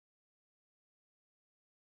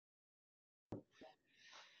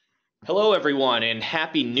Hello, everyone, and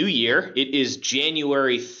Happy New Year. It is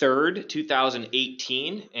January 3rd,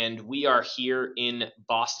 2018, and we are here in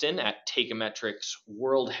Boston at Teikametrics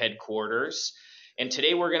World Headquarters. And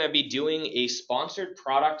today we're going to be doing a sponsored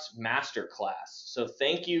products masterclass. So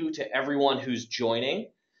thank you to everyone who's joining.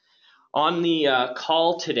 On the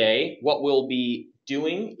call today, what we'll be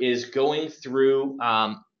doing is going through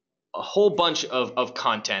a whole bunch of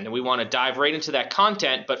content, and we want to dive right into that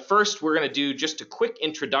content. But first, we're going to do just a quick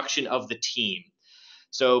introduction of the team.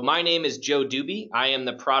 So my name is Joe Doobie. I am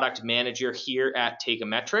the product manager here at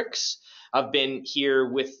Teikametrics. I've been here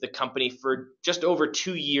with the company for just over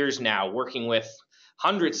 2 years now, working with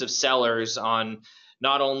hundreds of sellers on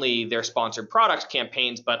not only their sponsored products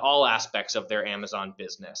campaigns, but all aspects of their Amazon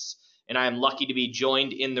business. And I am lucky to be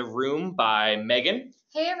joined in the room by Megan.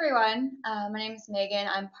 Hey everyone, my name is Megan.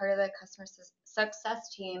 I'm part of the customer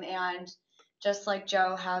success team, and just like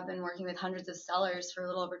Joe, have been working with hundreds of sellers for a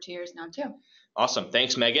little over 2 years now too. Awesome.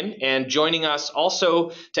 Thanks, Megan. And joining us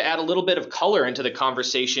also to add a little bit of color into the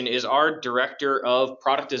conversation is our Director of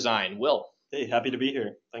Product Design, Will. Hey, happy to be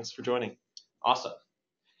here. Thanks for joining. Awesome.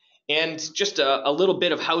 And just a little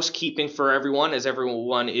bit of housekeeping for everyone as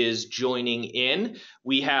everyone is joining in.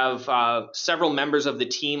 We have several members of the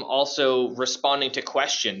team also responding to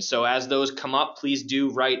questions. So as those come up, please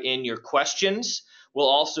do write in your questions. We'll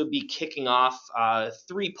also be kicking off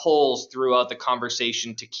 3 polls throughout the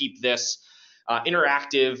conversation to keep this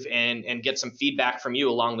interactive and get some feedback from you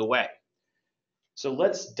along the way. So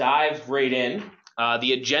let's dive right in.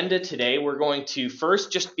 The agenda today, we're going to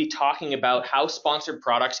first just be talking about how sponsored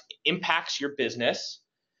products impacts your business,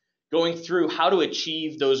 going through how to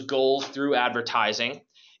achieve those goals through advertising,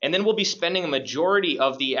 and then we'll be spending a majority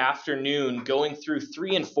of the afternoon going through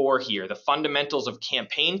 3 and 4 here, the fundamentals of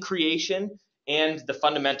campaign creation and the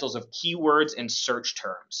fundamentals of keywords and search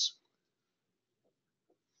terms.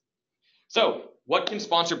 So, what can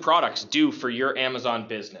sponsored products do for your Amazon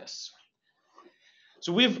business?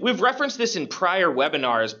 So we've referenced this in prior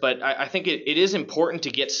webinars, but I think it is important to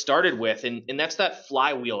get started with, and that's that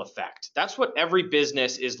flywheel effect. That's what every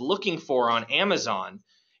business is looking for on Amazon,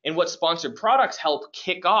 and what sponsored products help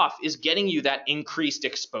kick off is getting you that increased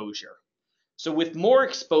exposure. So with more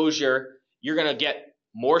exposure, you're going to get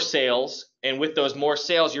more sales, and with those more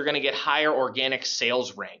sales, you're going to get higher organic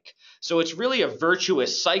sales rank. So it's really a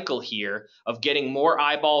virtuous cycle here of getting more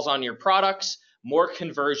eyeballs on your products, more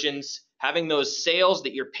conversions, having those sales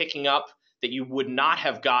that you're picking up that you would not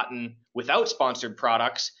have gotten without sponsored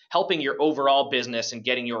products, helping your overall business and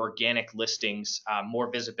getting your organic listings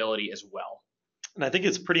more visibility as well. And I think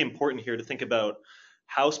it's pretty important here to think about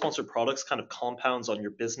how sponsored products kind of compounds on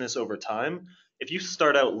your business over time. If you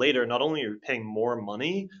start out later, not only are you paying more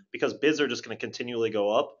money because bids are just going to continually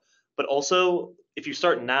go up, but also if you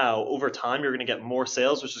start now, over time, you're going to get more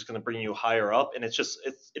sales, which is going to bring you higher up. And it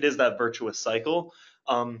is that virtuous cycle.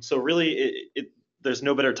 So really, there's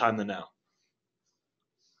no better time than now.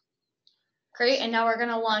 Great, and now we're going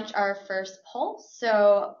to launch our first poll.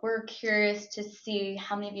 So we're curious to see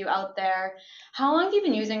how many of you out there, how long have you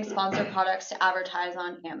been using sponsored products to advertise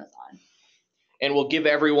on Amazon? And we'll give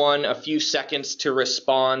everyone a few seconds to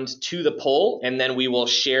respond to the poll, and then we will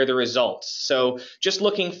share the results. So just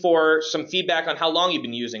looking for some feedback on how long you've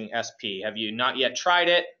been using SP. Have you not yet tried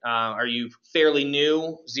it? Are you fairly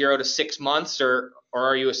new, 0 to 6 months, or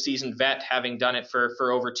are you a seasoned vet having done it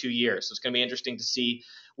for over 2 years? So it's going to be interesting to see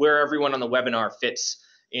where everyone on the webinar fits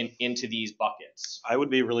into these buckets. I would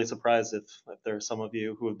be really surprised if there are some of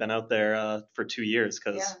you who have been out there for 2 years,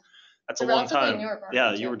 because that's a long time.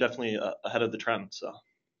 Yeah, you were definitely ahead of the trend. So.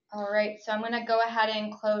 All right, so I'm going to go ahead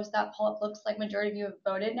and close that poll. It looks like majority of you have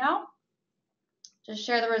voted now. Just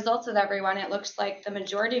share the results with everyone. It looks like the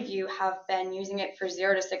majority of you have been using it for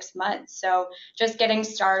 0 to 6 months. So just getting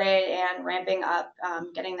started and ramping up,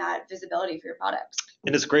 getting that visibility for your products.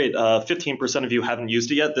 And it's great. 15% of you haven't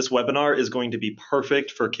used it yet. This webinar is going to be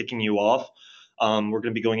perfect for kicking you off. We're going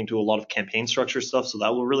to be going into a lot of campaign structure stuff, so that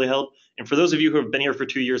will really help. And for those of you who have been here for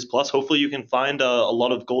 2 years plus, hopefully you can find a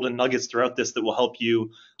lot of golden nuggets throughout this that will help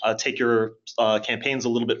you take your campaigns a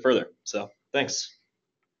little bit further. So thanks.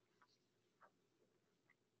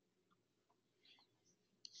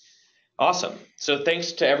 Awesome. So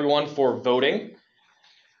thanks to everyone for voting.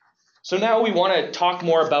 So now we want to talk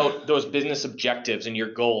more about those business objectives and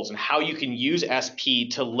your goals and how you can use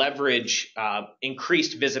SP to leverage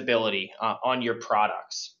increased visibility on your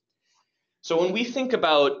products. So when we think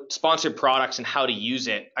about sponsored products and how to use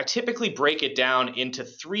it, I typically break it down into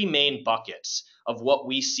 3 main buckets of what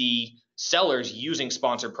we see sellers using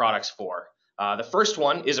sponsored products for. The first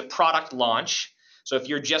one is a product launch. So if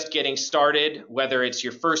you're just getting started, whether it's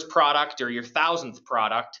your first product or your 1,000th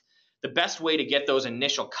product, the best way to get those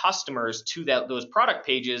initial customers to those product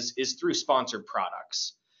pages is through sponsored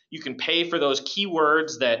products. You can pay for those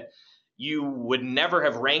keywords that you would never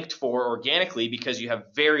have ranked for organically because you have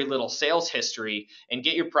very little sales history, and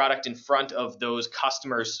get your product in front of those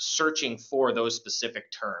customers searching for those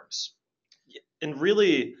specific terms. And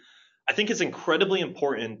really, I think it's incredibly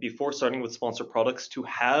important before starting with sponsored products to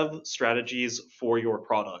have strategies for your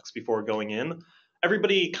products before going in.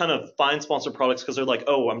 Everybody kind of finds sponsored products because they're like,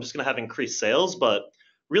 oh, I'm just going to have increased sales, but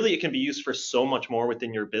really it can be used for so much more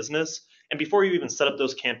within your business. And before you even set up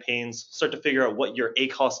those campaigns, start to figure out what your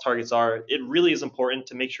ACoS targets are. It really is important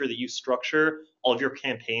to make sure that you structure all of your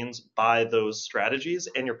campaigns by those strategies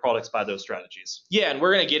and your products by those strategies. Yeah, and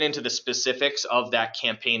we're going to get into the specifics of that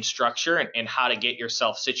campaign structure and how to get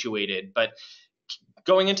yourself situated. But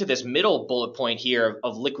going into this middle bullet point here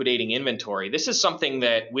of liquidating inventory, this is something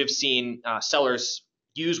that we've seen sellers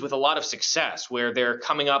use with a lot of success, where they're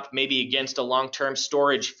coming up maybe against a long-term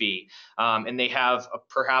storage fee, and they have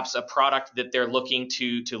perhaps a product that they're looking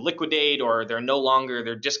to liquidate, or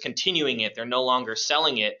they're discontinuing it, they're no longer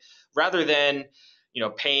selling it, rather than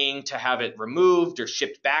paying to have it removed or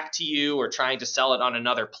shipped back to you, or trying to sell it on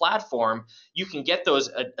another platform. You can get those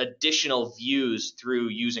additional views through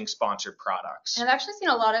using sponsored products. And I've actually seen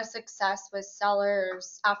a lot of success with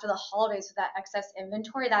sellers after the holidays with that excess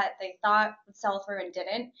inventory that they thought would sell through and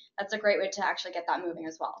didn't. That's a great way to actually get that moving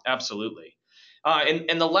as well. Absolutely.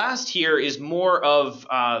 And the last here is more of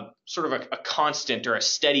sort of a constant or a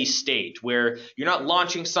steady state, where you're not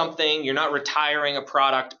launching something, you're not retiring a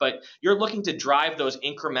product, but you're looking to drive those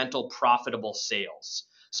incremental profitable sales.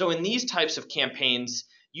 So in these types of campaigns,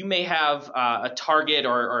 you may have a target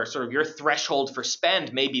or sort of your threshold for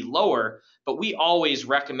spend may be lower, but we always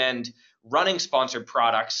recommend running sponsored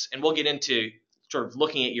products, and we'll get into sort of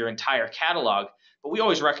looking at your entire catalog. But we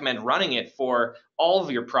always recommend running it for all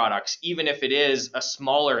of your products, even if it is a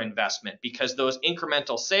smaller investment, because those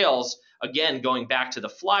incremental sales, again, going back to the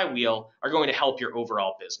flywheel, are going to help your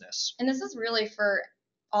overall business. And this is really for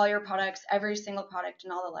all your products, every single product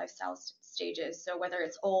in all the lifestyle stages. So whether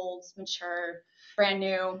it's old, mature, brand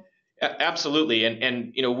new. Absolutely.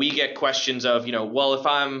 And we get questions of, well, if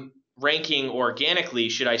I'm ranking organically,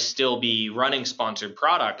 should I still be running sponsored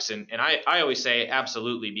products? And I always say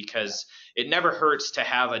absolutely, because it never hurts to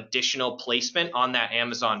have additional placement on that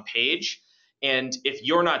Amazon page. And if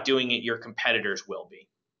you're not doing it, your competitors will be.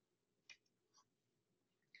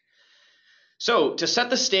 So to set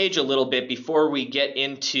the stage a little bit before we get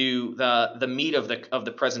into the meat of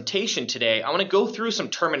the presentation today, I want to go through some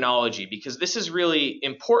terminology, because this is really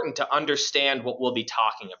important to understand what we'll be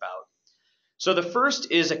talking about. So the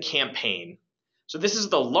first is a campaign. So this is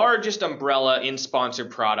the largest umbrella in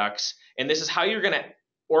sponsored products, and this is how you're going to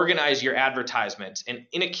organize your advertisements. And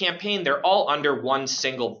in a campaign, they're all under one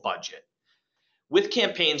single budget. With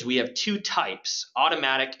campaigns, we have two types,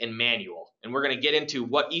 automatic and manual, and we're going to get into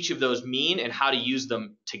what each of those mean and how to use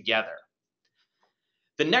them together.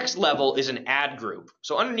 The next level is an ad group.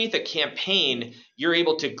 So underneath a campaign, you're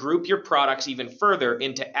able to group your products even further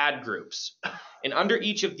into ad groups. And under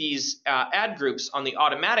each of these ad groups on the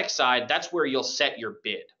automatic side, that's where you'll set your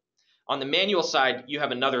bid. On the manual side, you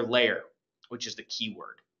have another layer, which is the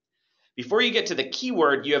keyword. Before you get to the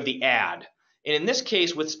keyword, you have the ad. And in this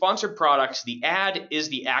case, with sponsored products, the ad is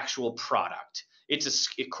the actual product.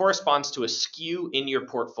 It corresponds to a SKU in your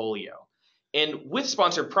portfolio. And with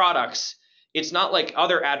sponsored products, it's not like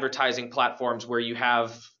other advertising platforms where you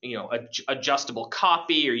have adjustable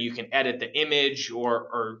copy, or you can edit the image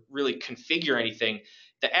or really configure anything.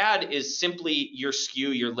 The ad is simply your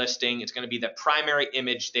SKU, your listing. It's going to be the primary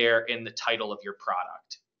image there in the title of your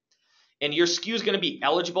product. And your SKU is going to be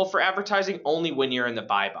eligible for advertising only when you're in the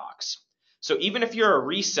buy box. So even if you're a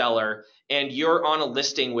reseller and you're on a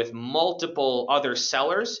listing with multiple other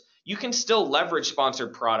sellers, you can still leverage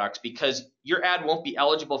sponsored products, because your ad won't be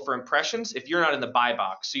eligible for impressions if you're not in the buy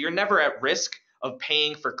box. So you're never at risk of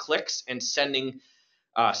paying for clicks and sending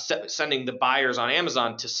the buyers on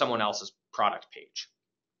Amazon to someone else's product page.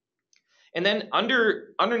 And then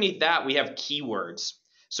underneath that, we have keywords.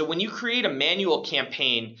 So when you create a manual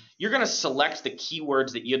campaign, you're going to select the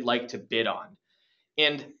keywords that you'd like to bid on.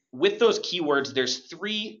 And with those keywords, there's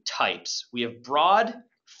three types. We have broad,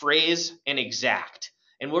 phrase, and exact.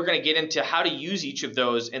 And we're going to get into how to use each of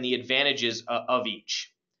those and the advantages of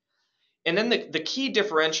each. And then the key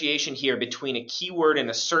differentiation here between a keyword and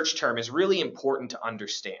a search term is really important to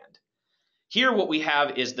understand. Here what we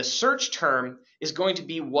have is the search term is going to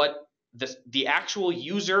be what the actual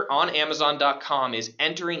user on Amazon.com is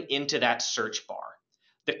entering into that search bar.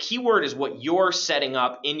 The keyword is what you're setting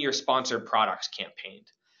up in your sponsored products campaign.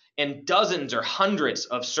 and dozens or hundreds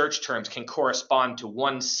of search terms can correspond to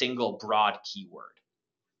one single broad keyword.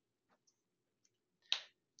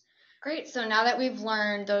 Great. So now that we've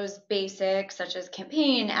learned those basics such as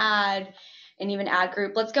campaign, ad, and even ad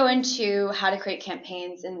group, let's go into how to create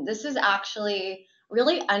campaigns. And this is actually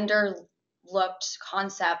really underlooked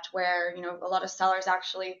concept where, a lot of sellers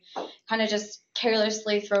actually kind of just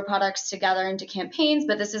carelessly throw products together into campaigns,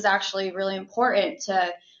 but this is actually really important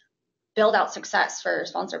to build out success for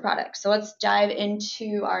sponsored products. So let's dive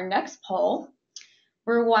into our next poll.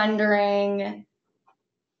 We're wondering,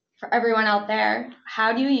 for everyone out there,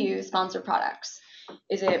 how do you use sponsored products?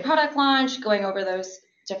 Is it product launch, going over those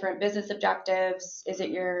different business objectives? Is it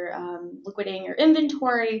your liquidating your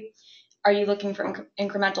inventory? Are you looking for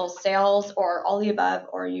incremental sales, or all the above,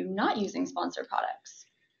 or are you not using sponsored products?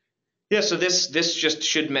 Yeah, so this just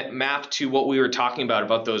should map to what we were talking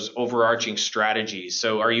about those overarching strategies.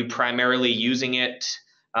 So are you primarily using it?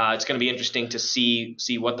 It's going to be interesting to see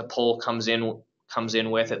what the poll comes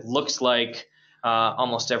in with. It looks like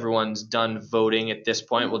almost everyone's done voting at this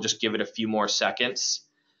point. We'll just give it a few more seconds.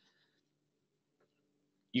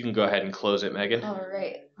 You can go ahead and close it, Megan. All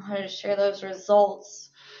right. I'm going to share those results.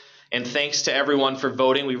 And thanks to everyone for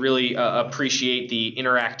voting. We really appreciate the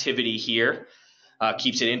interactivity here.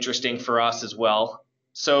 Keeps it interesting for us as well.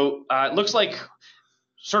 So it looks like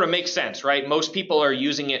sort of makes sense, right? Most people are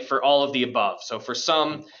using it for all of the above. So for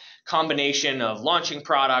some, combination of launching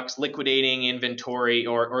products, liquidating inventory,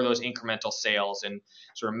 or those incremental sales. And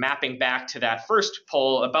sort of mapping back to that first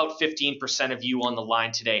poll, about 15% of you on the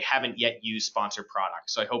line today haven't yet used sponsored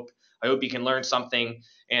products. So I hope you can learn something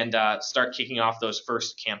and start kicking off those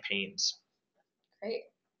first campaigns. Great.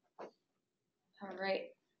 All right.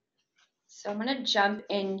 So I'm going to jump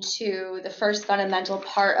into the first fundamental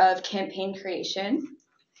part of campaign creation.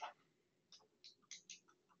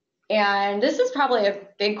 And this is probably a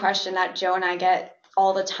big question that Joe and I get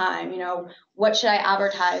all the time. What should I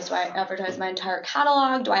advertise? Do I advertise my entire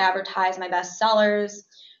catalog? Do I advertise my best sellers?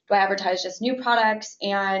 Do I advertise just new products?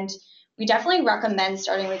 And we definitely recommend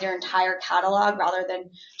starting with your entire catalog rather than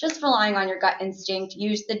just relying on your gut instinct.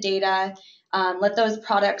 Use the data, let those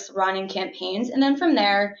products run in campaigns. And then from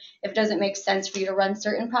there, if it doesn't make sense for you to run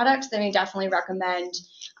certain products, then we definitely recommend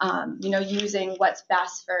using what's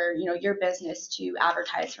best for, your business to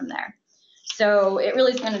advertise from there. So it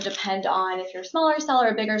really is going to depend on if you're a smaller seller,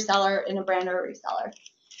 a bigger seller, in a brand or a reseller.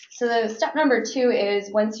 So the step number 2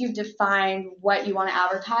 is once you've defined what you want to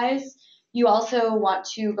advertise, you also want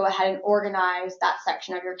to go ahead and organize that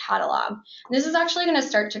section of your catalog. And this is actually going to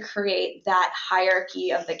start to create that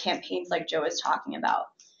hierarchy of the campaigns like Joe was talking about.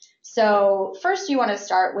 So first you want to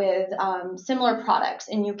start with similar products,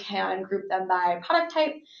 and you can group them by product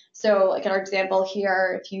type. So like in our example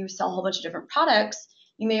here, if you sell a whole bunch of different products,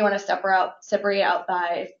 you may want to separate out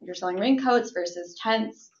by if you're selling raincoats versus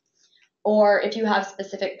tents, or if you have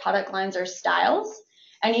specific product lines or styles,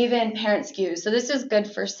 and even parent SKUs. So this is good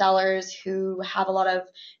for sellers who have a lot of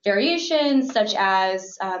variations, such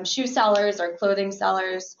as shoe sellers or clothing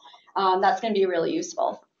sellers. That's going to be really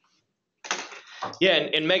useful. Yeah,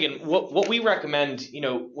 and Megan, what we recommend,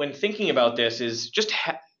 when thinking about this is just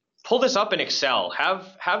pull this up in Excel.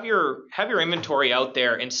 Have your inventory out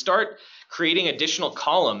there and start creating additional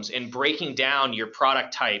columns and breaking down your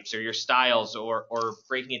product types or your styles, or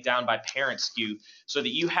breaking it down by parent SKU, so that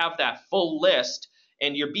you have that full list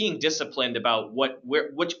and you're being disciplined about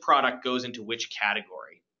which product goes into which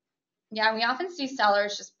category. Yeah, we often see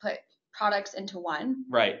sellers just put products into one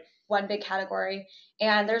big category,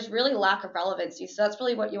 and there's really lack of relevancy. So that's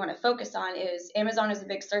really what you want to focus on. Is Amazon is a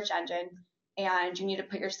big search engine, and you need to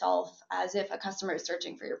put yourself as if a customer is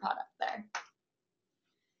searching for your product there.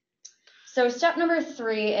 So step number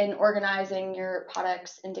 3 in organizing your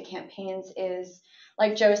products into campaigns is,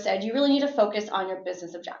 like Joe said, you really need to focus on your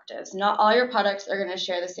business objectives. Not all your products are going to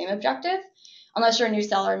share the same objective, unless you're a new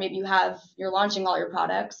seller. Maybe you're launching all your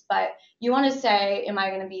products, but you want to say, am I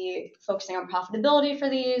going to be focusing on profitability for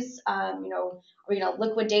these? Are we going to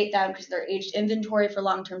liquidate them because they're aged inventory for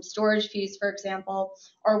long-term storage fees, for example?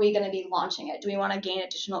 Or are we going to be launching it? Do we want to gain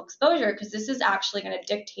additional exposure? Because this is actually going to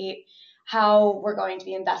dictate how we're going to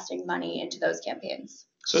be investing money into those campaigns.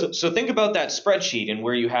 So think about that spreadsheet, and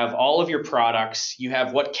where you have all of your products, you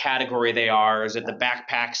have what category they are. Is it the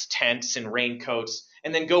backpacks, tents, and raincoats?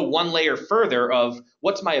 And then go one layer further of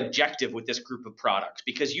what's my objective with this group of products?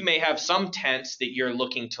 Because you may have some tents that you're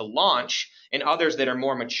looking to launch and others that are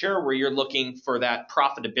more mature where you're looking for that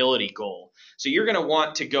profitability goal. So you're going to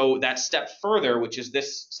want to go that step further, which is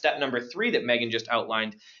this step number 3 that Megan just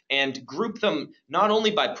outlined, and group them not only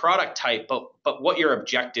by product type, but what your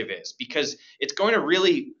objective is, because it's going to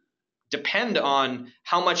really depend on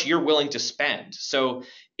how much you're willing to spend. So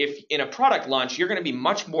if in a product launch, you're going to be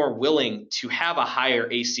much more willing to have a higher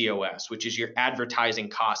ACOS, which is your advertising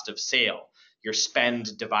cost of sale, your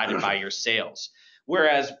spend divided by your sales.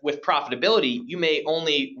 Whereas with profitability, you may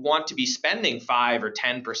only want to be spending 5 or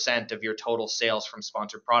 10% of your total sales from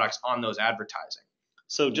sponsored products on those advertising.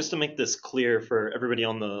 So just to make this clear for everybody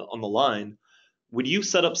on the line, would you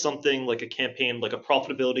set up something like a campaign, like a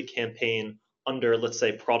profitability campaign under, let's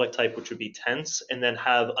say, product type, which would be tents, and then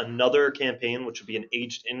have another campaign, which would be an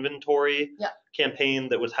aged inventory campaign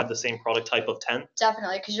that would have the same product type of tent?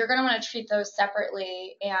 Definitely, because you're going to want to treat those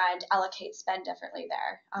separately and allocate spend differently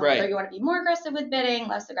there. Right. So you want to be more aggressive with bidding,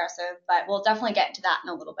 less aggressive, but we'll definitely get into that in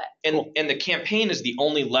a little bit. And the campaign is the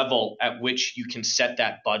only level at which you can set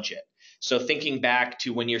that budget. So thinking back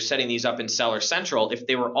to when you're setting these up in Seller Central, if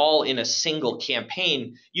they were all in a single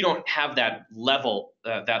campaign, you don't have that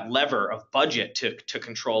lever of budget to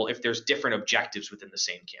control if there's different objectives within the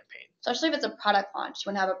same campaign. Especially if it's a product launch.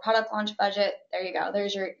 You want to have a product launch budget. There you go.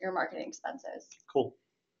 There's your marketing expenses. Cool.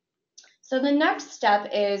 So the next step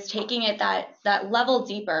is taking it that level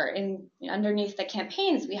deeper. Underneath the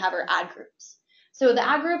campaigns, we have our ad groups. So the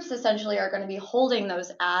ad groups essentially are going to be holding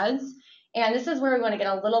those ads. And this is where we want to get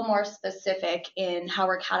a little more specific in how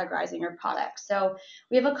we're categorizing your products. So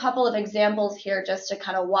we have a couple of examples here just to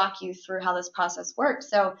kind of walk you through how this process works.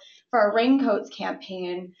 So for our raincoats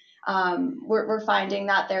campaign, we're finding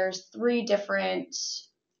that there's 3 different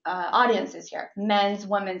audiences here: men's,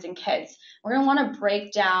 women's, and kids. We're going to want to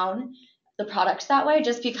break down the products that way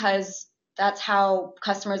just because that's how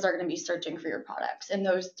customers are going to be searching for your products in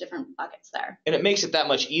those different buckets there. And it makes it that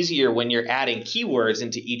much easier when you're adding keywords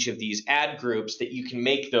into each of these ad groups that you can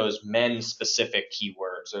make those men-specific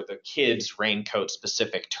keywords or the kids'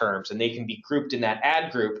 raincoat-specific terms, and they can be grouped in that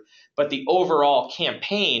ad group, but the overall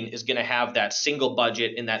campaign is going to have that single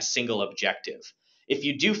budget and that single objective. If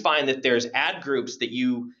you do find that there's ad groups that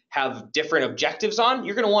you have different objectives on,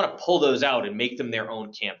 you're going to want to pull those out and make them their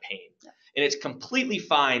own campaign. And it's completely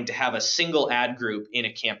fine to have a single ad group in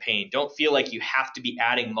a campaign. Don't feel like you have to be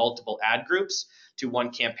adding multiple ad groups to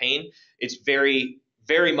one campaign. It's very,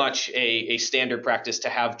 very much a standard practice to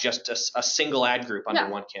have just a single ad group under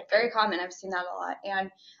one campaign. Very common. I've seen that a lot. And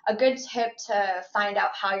a good tip to find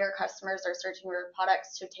out how your customers are searching for your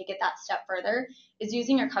products to take it that step further is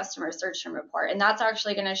using your customer search term report. And that's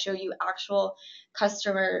actually going to show you actual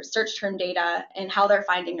customer search term data and how they're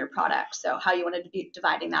finding your product. So how you want to be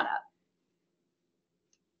dividing that up.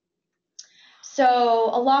 So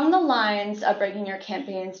along the lines of breaking your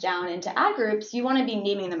campaigns down into ad groups, you want to be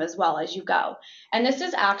naming them as well as you go. And this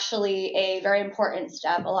is actually a very important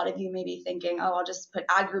step. A lot of you may be thinking, oh, I'll just put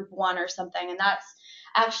ad group 1 or something. And that's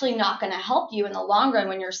actually not going to help you in the long run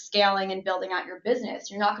when you're scaling and building out your business.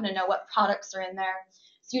 You're not going to know what products are in there.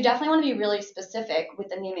 So you definitely want to be really specific with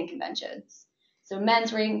the naming conventions. So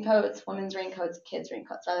men's raincoats, women's raincoats, kids'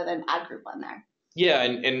 raincoats, rather than ad group 1 there. Yeah,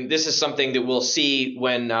 and this is something that we'll see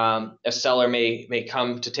when a seller may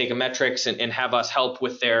come to Teikametrics and have us help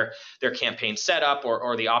with their campaign setup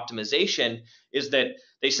or the optimization, is that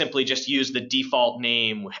they simply just use the default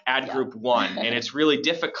name ad group 1, and it's really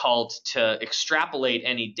difficult to extrapolate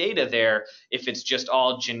any data there if it's just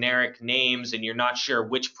all generic names and you're not sure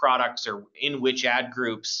which products are in which ad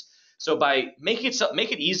groups. So by make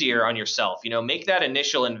it easier on yourself, make that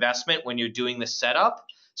initial investment when you're doing the setup,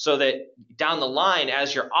 so that down the line,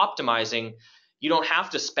 as you're optimizing, you don't have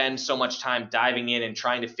to spend so much time diving in and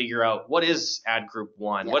trying to figure out what is ad group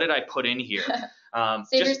 1, what did I put in here?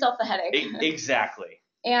 Save yourself the headache. Exactly.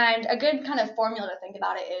 And a good kind of formula to think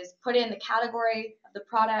about it is put in the category of the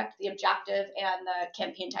product, the objective, and the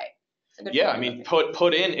campaign type. Yeah, I mean,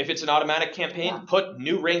 put in, if it's an automatic campaign, put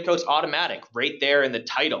new raincoats automatic right there in the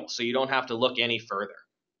title, so you don't have to look any further.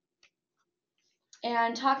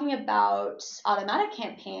 And talking about automatic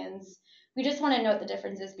campaigns, we just want to note the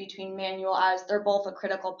differences between manual, as they're both a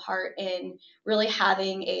critical part in really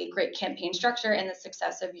having a great campaign structure and the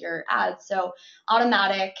success of your ads. So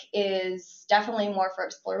automatic is definitely more for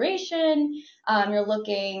exploration. You're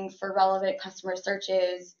looking for relevant customer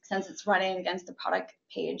searches since it's running against the product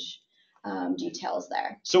page details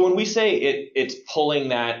there. So when we say it's pulling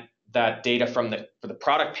that data from the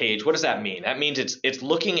product page, what does that mean? That means it's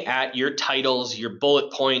looking at your titles, your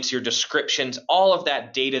bullet points, your descriptions, all of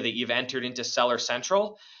that data that you've entered into Seller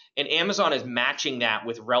Central, and Amazon is matching that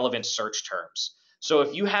with relevant search terms. So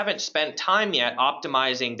if you haven't spent time yet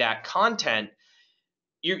optimizing that content,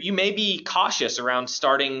 you may be cautious around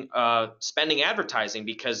starting spending advertising,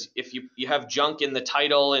 because if you have junk in the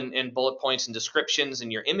title and bullet points and descriptions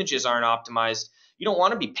and your images aren't optimized, you don't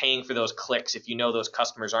want to be paying for those clicks if you know those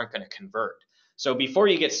customers aren't going to convert. So before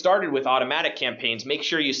you get started with automatic campaigns, make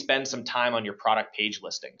sure you spend some time on your product page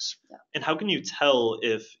listings. And how can you tell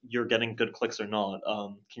if you're getting good clicks or not?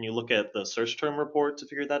 Can you look at the search term report to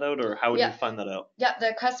figure that out, or how would you find that out? Yeah,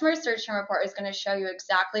 the customer search term report is going to show you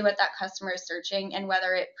exactly what that customer is searching and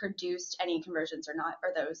whether it produced any conversions or not,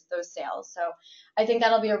 or those sales. So I think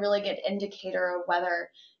that'll be a really good indicator of whether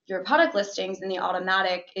your product listings in the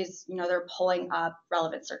automatic is, they're pulling up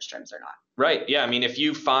relevant search terms or not. Right. Yeah. I mean, if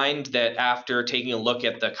you find that after taking a look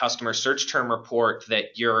at the customer search term report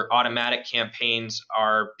that your automatic campaigns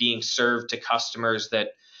are being served to customers that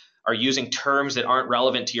are using terms that aren't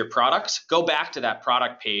relevant to your products, go back to that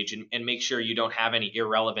product page and make sure you don't have any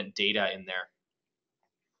irrelevant data in there.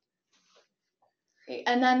 Great.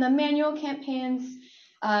 And then the manual campaigns,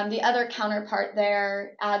 the other counterpart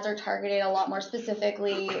there, ads are targeted a lot more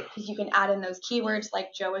specifically because you can add in those keywords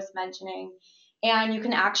like Joe was mentioning. And you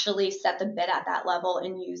can actually set the bid at that level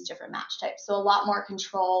and use different match types. So a lot more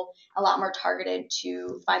control, a lot more targeted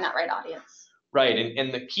to find that right audience. Right.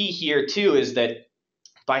 And the key here too is that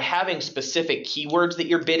by having specific keywords that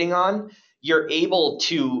you're bidding on, you're able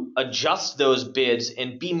to adjust those bids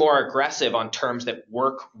and be more aggressive on terms that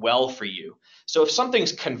work well for you. So if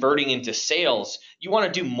something's converting into sales, you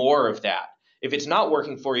want to do more of that. If it's not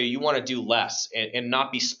working for you, you want to do less and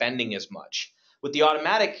not be spending as much. With the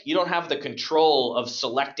automatic, you don't have the control of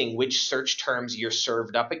selecting which search terms you're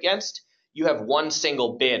served up against. You have one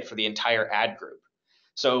single bid for the entire ad group.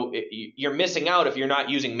 So you're missing out if you're not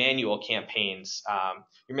using manual campaigns.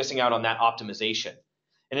 You're missing out on that optimization.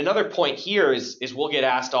 And another point here is we'll get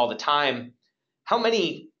asked all the time, how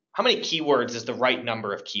many keywords is the right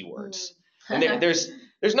number of keywords? And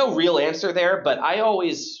there's no real answer there, but I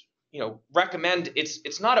always recommend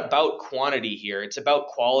it's not about quantity here. It's about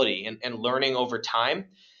quality and learning over time.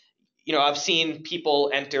 I've seen people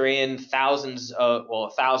enter in thousands of,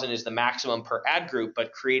 1,000 is the maximum per ad group,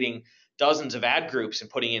 but creating dozens of ad groups and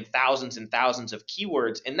putting in thousands and thousands of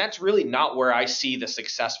keywords. And that's really not where I see the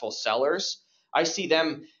successful sellers. I see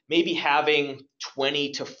them maybe having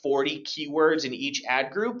 20 to 40 keywords in each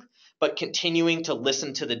ad group, but continuing to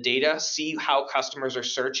listen to the data, see how customers are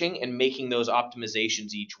searching, and making those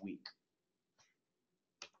optimizations each week.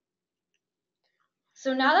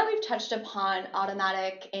 So now that we've touched upon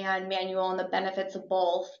automatic and manual and the benefits of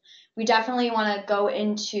both, we definitely want to go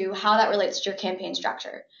into how that relates to your campaign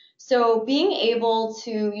structure. So being able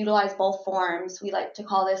to utilize both forms, we like to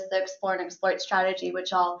call this the explore and exploit strategy,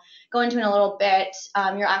 which I'll go into in a little bit.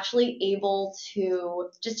 You're actually able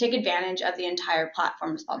to just take advantage of the entire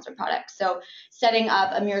platform of sponsored products. So setting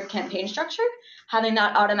up a mirrored campaign structure, having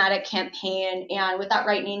that automatic campaign, and with that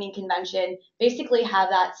right naming convention, basically have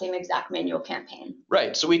that same exact manual campaign.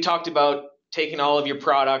 Right. So we talked about taking all of your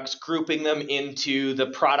products, grouping them into the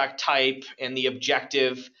product type and the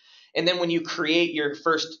objective. And then when you create your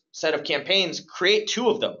first set of campaigns, create two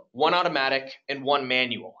of them, one automatic and one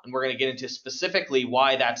manual. And we're going to get into specifically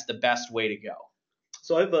why that's the best way to go.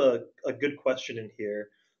 So I have a good question in here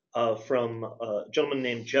from a gentleman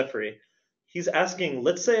named Jeffrey. He's asking,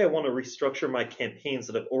 let's say I want to restructure my campaigns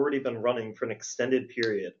that have already been running for an extended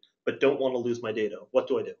period, but don't want to lose my data. What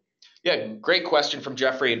do I do? Yeah, great question from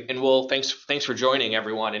Jeffrey. And thanks for joining,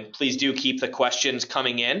 everyone. And please do keep the questions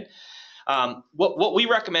coming in. What we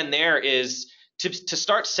recommend there is to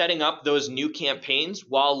start setting up those new campaigns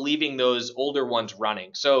while leaving those older ones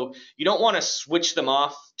running. So you don't want to switch them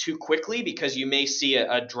off too quickly because you may see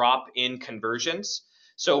a drop in conversions.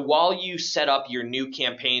 So while you set up your new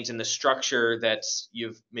campaigns in the structure that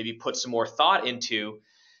you've maybe put some more thought into,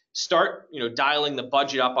 start dialing the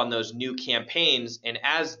budget up on those new campaigns, and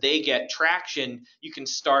as they get traction, you can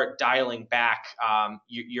start dialing back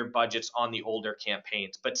your budgets on the older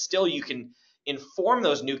campaigns. But still, you can inform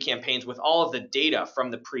those new campaigns with all of the data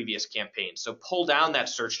from the previous campaign. So pull down that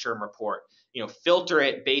search term report, filter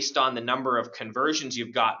it based on the number of conversions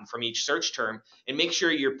you've gotten from each search term, and make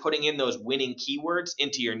sure you're putting in those winning keywords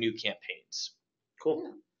into your new campaigns.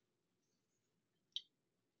 Cool.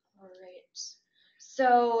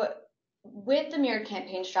 So with the mirrored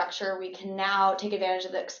campaign structure, we can now take advantage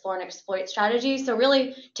of the explore and exploit strategy. So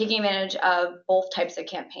really taking advantage of both types of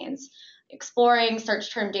campaigns, exploring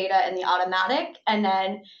search term data in the automatic and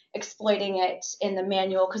then exploiting it in the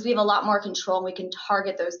manual, because we have a lot more control and we can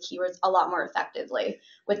target those keywords a lot more effectively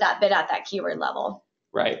with that bid at that keyword level.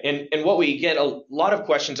 Right. And what we get a lot of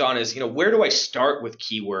questions on is, where do I start with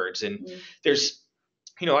keywords? And there's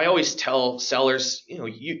I always tell sellers,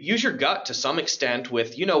 use your gut to some extent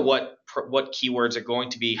with, what keywords are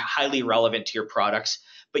going to be highly relevant to your products,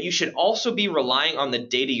 but you should also be relying on the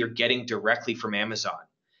data you're getting directly from Amazon.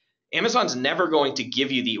 Amazon's never going to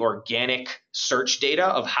give you the organic search data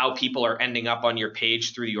of how people are ending up on your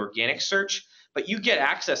page through the organic search, but you get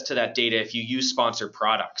access to that data if you use sponsored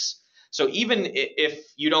products. So even if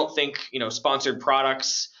you don't think, sponsored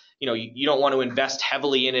products, you don't want to invest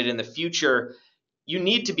heavily in it in the future, you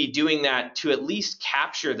need to be doing that to at least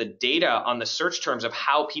capture the data on the search terms of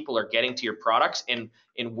how people are getting to your products and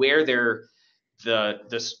where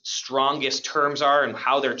the strongest terms are and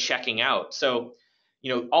how they're checking out. So,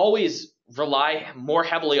 always rely more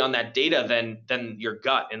heavily on that data than your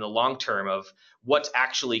gut in the long term of what's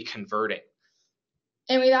actually converting.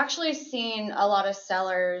 And we've actually seen a lot of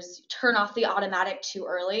sellers turn off the automatic too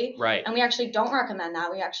early. Right. And we actually don't recommend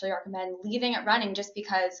that. We actually recommend leaving it running just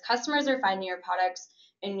because customers are finding your products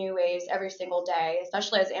in new ways every single day,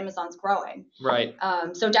 especially as Amazon's growing. Right.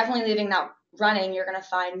 So definitely leaving that running, you're going to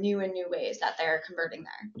find new and new ways that they're converting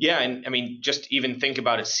there. Yeah, and I mean, just even think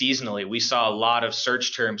about it seasonally. We saw a lot of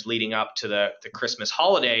search terms leading up to the Christmas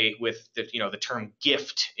holiday with the term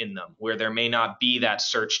gift in them, where there may not be that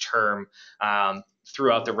search term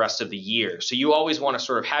throughout the rest of the year. So you always want to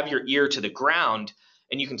sort of have your ear to the ground,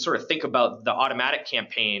 and you can sort of think about the automatic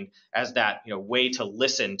campaign as that way to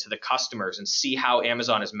listen to the customers and see how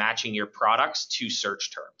Amazon is matching your products to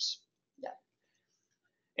search terms.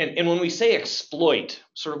 And when we say exploit,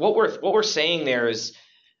 sort of what we're saying there is,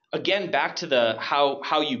 again, back to the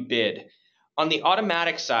how you bid. On the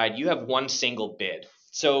automatic side, you have one single bid.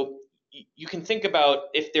 So you can think about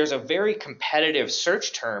if there's a very competitive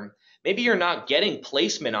search term, maybe you're not getting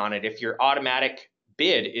placement on it if your automatic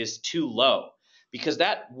bid is too low, because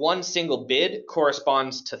that one single bid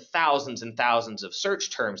corresponds to thousands and thousands of search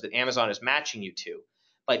terms that Amazon is matching you to.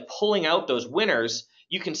 By pulling out those winners,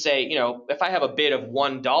 you can say, if I have a bid of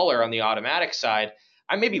 $1 on the automatic side,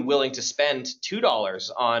 I may be willing to spend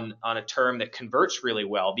 $2 on a term that converts really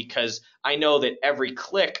well, because I know that every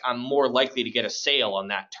click I'm more likely to get a sale on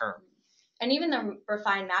that term. And even the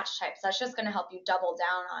refined match types, that's just going to help you double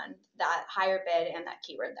down on that higher bid and that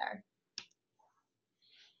keyword there.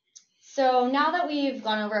 So now that we've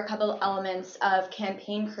gone over a couple of elements of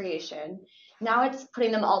campaign creation, now it's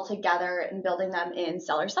putting them all together and building them in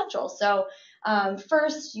Seller Central. So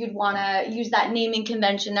first, you'd want to use that naming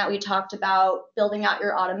convention that we talked about, building out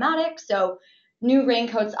your automatic. So new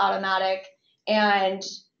raincoats automatic, and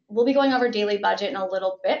we'll be going over daily budget in a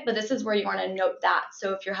little bit, but this is where you want to note that.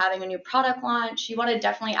 So if you're having a new product launch, you want to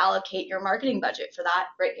definitely allocate your marketing budget for that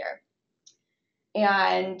right here.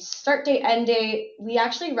 And start date, end date, we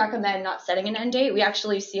actually recommend not setting an end date. We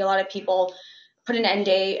actually see a lot of people put an end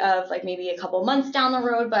date of like maybe a couple months down the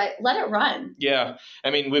road, but let it run. Yeah. I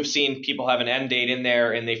mean, we've seen people have an end date in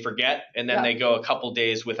there and they forget, and then they go a couple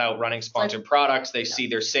days without running sponsored products. They see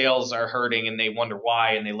their sales are hurting and they wonder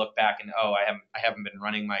why, and they look back and, I haven't been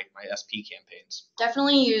running my SP campaigns.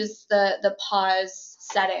 Definitely use the pause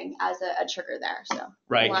setting as a trigger there. So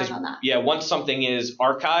right, because once something is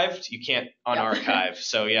archived, you can't unarchive.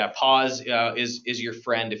 So pause is your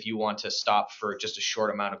friend if you want to stop for just a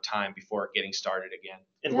short amount of time before getting started again.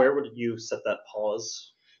 And where would you set that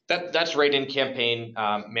pause? That's right in Campaign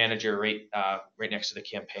Manager, right next to the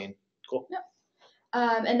campaign. Cool. Yep.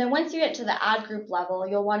 And then once you get to the ad group level,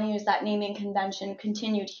 you'll want to use that naming convention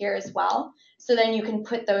continued here as well. So then you can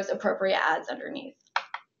put those appropriate ads underneath.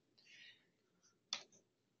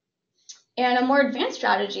 And a more advanced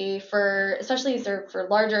strategy especially for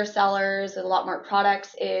larger sellers and a lot more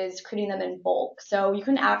products, is creating them in bulk. So you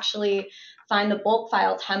can actually find the bulk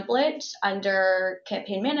file template under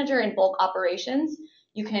Campaign Manager and bulk operations.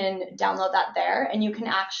 You can download that there, and you can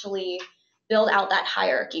actually build out that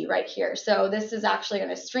hierarchy right here. So this is actually going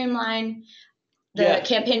to streamline the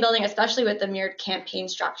campaign building, especially with the mirrored campaign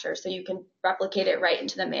structure. So you can replicate it right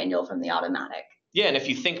into the manual from the automatic. Yeah, and if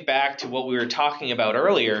you think back to what we were talking about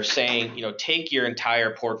earlier, saying, take your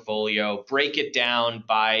entire portfolio, break it down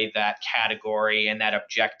by that category and that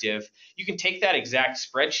objective, you can take that exact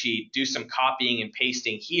spreadsheet, do some copying and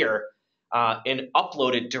pasting here, and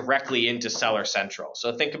upload it directly into Seller Central.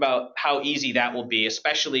 So think about how easy that will be,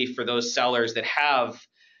 especially for those sellers that have,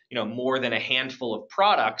 more than a handful of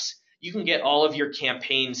products. You can get all of your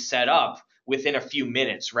campaigns set up within a few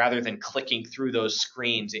minutes rather than clicking through those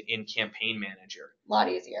screens in Campaign Manager. A lot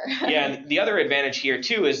easier. Yeah, and the other advantage here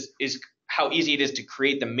too is how easy it is to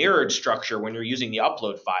create the mirrored structure when you're using the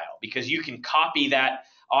upload file, because you can copy that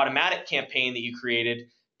automatic campaign that you created,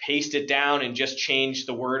 paste it down, and just change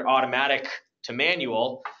the word automatic to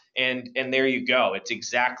manual, and there you go. It's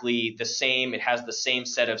exactly the same. It has the same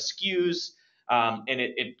set of SKUs, and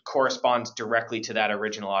it corresponds directly to that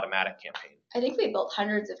original automatic campaign. I think we built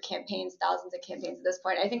hundreds of campaigns, thousands of campaigns at this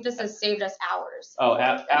point. I think this has saved us hours. Oh,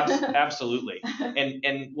 absolutely.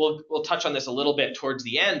 And we'll touch on this a little bit towards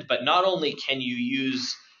the end, but not only can you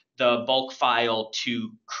use the bulk file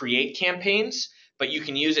to create campaigns, but you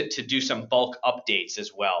can use it to do some bulk updates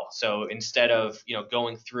as well. So instead of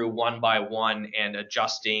going through one by one and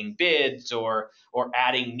adjusting bids or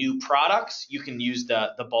adding new products, you can use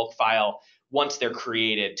the bulk file once they're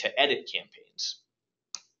created to edit campaigns.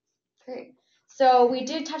 Great. So we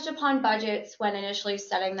did touch upon budgets when initially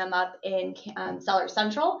setting them up in Seller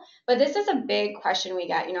Central, but this is a big question we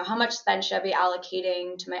get. How much spend should I be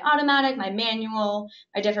allocating to my automatic, my manual,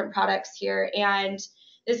 my different products here? And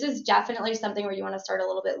this is definitely something where you want to start a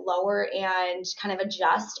little bit lower and kind of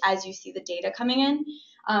adjust as you see the data coming in,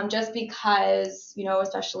 just because,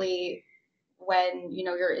 especially when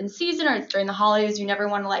you're in season or it's during the holidays, you never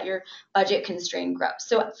want to let your budget constraint grow.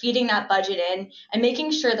 So feeding that budget in and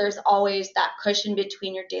making sure there's always that cushion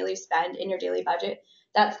between your daily spend and your daily budget,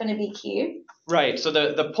 that's going to be key. Right. So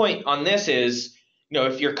the point on this is,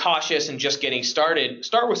 if you're cautious and just getting started,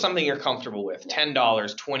 start with something you're comfortable with, $10,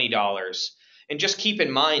 $20. And just keep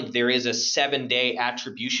in mind, there is a 7-day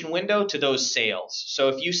attribution window to those sales. So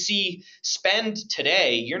if you see spend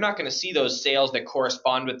today, you're not going to see those sales that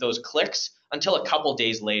correspond with those clicks until a couple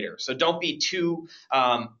days later. So don't be too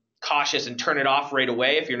cautious and turn it off right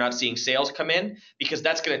away if you're not seeing sales come in, because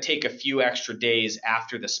that's going to take a few extra days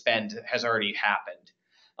after the spend has already happened.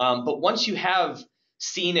 But once you have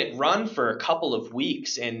seen it run for a couple of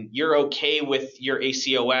weeks and you're okay with your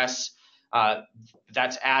ACOS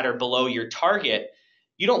that's at or below your target,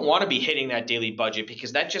 you don't want to be hitting that daily budget,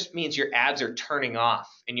 because that just means your ads are turning off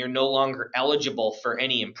and you're no longer eligible for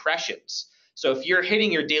any impressions. So if you're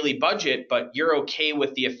hitting your daily budget, but you're okay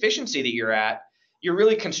with the efficiency that you're at, you're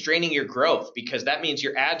really constraining your growth, because that means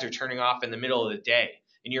your ads are turning off in the middle of the day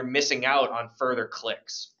and you're missing out on further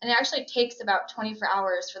clicks. And it actually takes about 24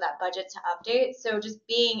 hours for that budget to update. So just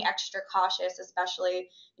being extra cautious, especially,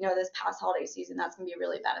 this past holiday season, that's going to be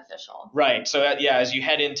really beneficial. Right. So as you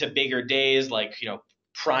head into bigger days, like,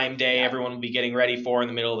 Prime Day, everyone will be getting ready for in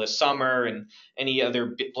the middle of the summer, and any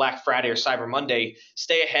other Black Friday or Cyber Monday,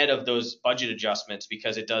 stay ahead of those budget adjustments,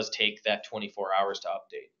 because it does take that 24 hours to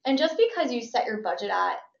update. And just because you set your budget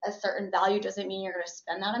at a certain value doesn't mean you're going to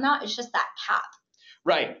spend that amount. It's just that cap.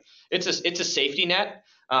 Right. It's a safety net.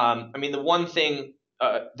 The one thing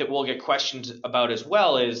that we'll get questions about as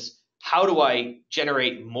well is, how do I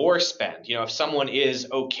generate more spend? If someone is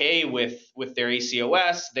okay with their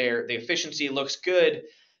ACOS, the efficiency looks good,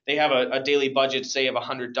 they have a daily budget, say, of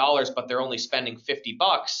 $100, but they're only spending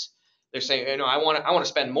 $50. They're saying, I want to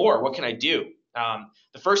spend more. What can I do?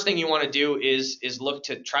 The first thing you want to do is look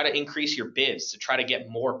to try to increase your bids, to try to get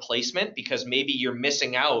more placement, because maybe you're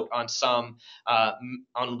missing out on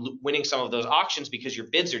on winning some of those auctions because your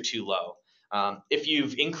bids are too low. If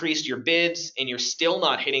you've increased your bids and you're still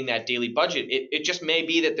not hitting that daily budget, it just may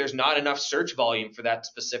be that there's not enough search volume for that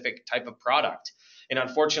specific type of product. And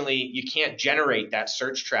unfortunately, you can't generate that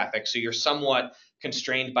search traffic, so you're somewhat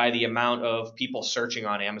constrained by the amount of people searching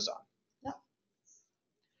on Amazon. Yep.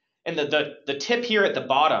 And the tip here at the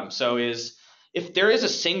bottom, is if there is a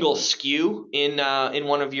single SKU in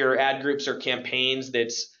one of your ad groups or campaigns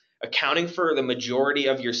that's accounting for the majority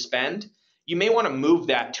of your spend, you may want to move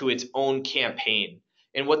that to its own campaign.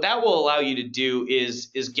 And what that will allow you to do is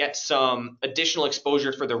get some additional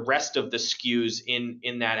exposure for the rest of the SKUs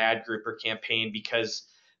in that ad group or campaign, because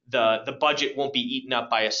the budget won't be eaten up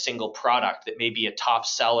by a single product that may be a top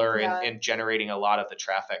seller and generating a lot of the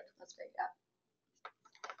traffic. That's great, yeah.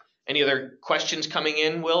 Any other questions coming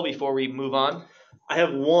in, Will, before we move on? I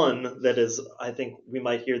have one that is, I think we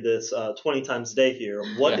might hear this 20 times a day here.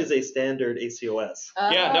 What is a standard ACOS?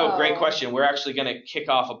 Yeah, no, great question. We're actually going to kick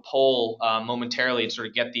off a poll momentarily and sort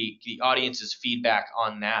of get the audience's feedback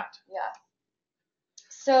on that. Yeah.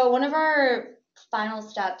 So one of our final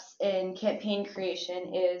steps in campaign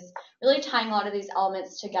creation is really tying a lot of these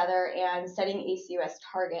elements together and setting ACOS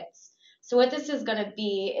targets. So what this is going to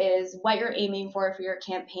be is what you're aiming for your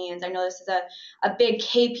campaigns. I know this is a big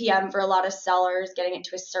KPM for a lot of sellers, getting it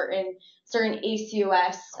to a certain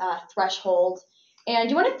ACOS threshold. And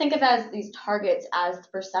you want to think of as these targets as the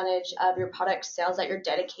percentage of your product sales that you're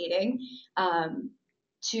dedicating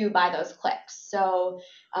to buy those clicks. So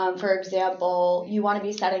for example, you want to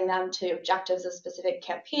be setting them to objectives of specific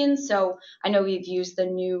campaigns. So I know we've used the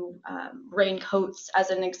new raincoats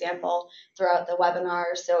as an example throughout the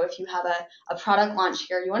webinar. So if you have a product launch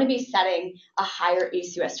here, you want to be setting a higher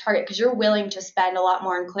ACOS target, because you're willing to spend a lot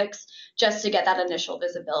more on clicks just to get that initial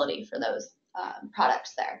visibility for those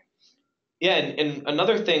products there. Yeah, and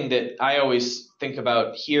another thing that I always think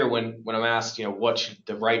about here when I'm asked, what should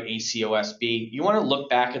the right ACOS be, you want to look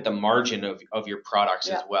back at the margin of your products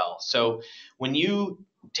as well. So when you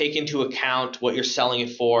take into account what you're selling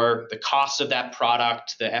it for, the cost of that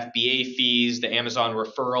product, the FBA fees, the Amazon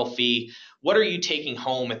referral fee, what are you taking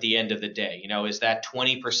home at the end of the day? Is that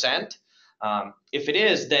 20%? If it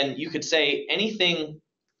is, then you could say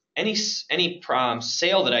any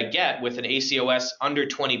sale that I get with an ACOS under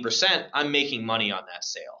 20%, I'm making money on that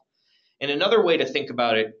sale. And another way to think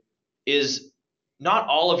about it is not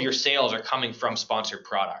all of your sales are coming from sponsored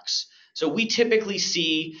products. So we typically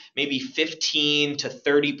see maybe 15 to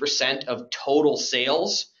 30% of total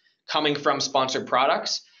sales coming from sponsored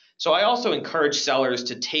products. So I also encourage sellers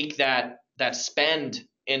to take that spend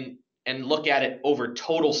and look at it over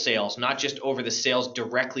total sales, not just over the sales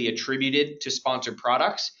directly attributed to sponsored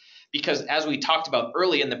products. Because as we talked about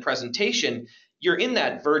early in the presentation, you're in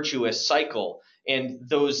that virtuous cycle. And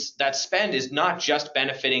that spend is not just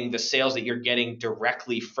benefiting the sales that you're getting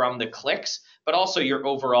directly from the clicks, but also your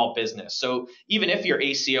overall business. So even if your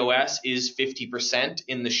ACOS is 50%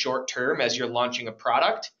 in the short term as you're launching a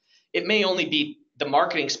product, the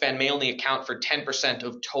marketing spend may only account for 10%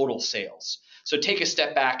 of total sales. So take a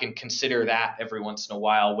step back and consider that every once in a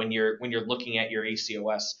while when you're looking at your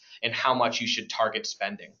ACOS and how much you should target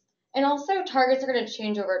spending. And also, targets are going to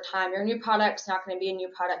change over time. Your new product's not going to be a new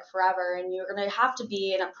product forever, and you're going to have to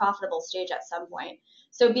be in a profitable stage at some point.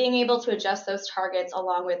 So being able to adjust those targets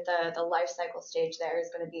along with the life cycle stage there is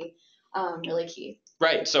going to be really key.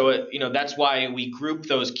 Right. So, that's why we group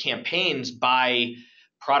those campaigns by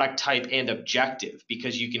product type and objective,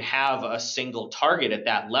 because you can have a single target at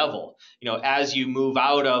that level. As you move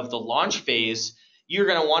out of the launch phase, you're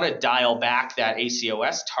going to want to dial back that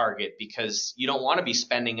ACOS target because you don't want to be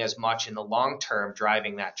spending as much in the long term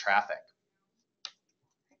driving that traffic.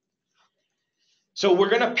 So we're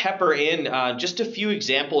going to pepper in just a few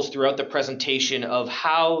examples throughout the presentation of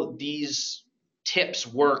how these tips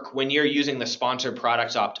work when you're using the Sponsored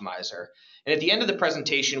Products Optimizer. And at the end of the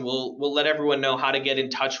presentation, we'll let everyone know how to get in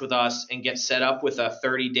touch with us and get set up with a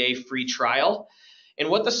 30-day free trial. And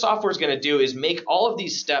what the software is going to do is make all of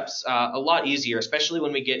these steps a lot easier, especially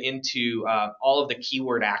when we get into all of the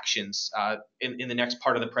keyword actions in the next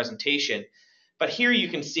part of the presentation. But here you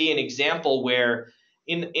can see an example where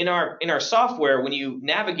in our software, when you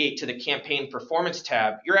navigate to the Campaign Performance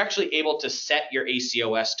tab, you're actually able to set your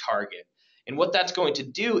ACOS target. And what that's going to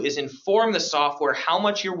do is inform the software how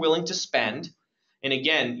much you're willing to spend. And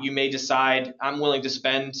again, you may decide I'm willing to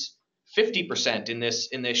spend 50% in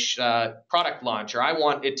this product launch, or I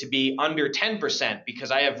want it to be under 10%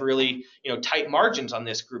 because I have really tight margins on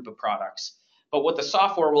this group of products. But what the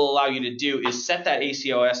software will allow you to do is set that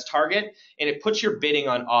ACOS target, and it puts your bidding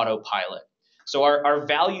on autopilot. So our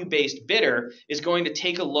value-based bidder is going to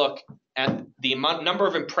take a look at the number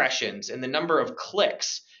of impressions and the number of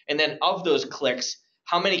clicks, and then of those clicks,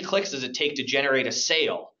 how many clicks does it take to generate a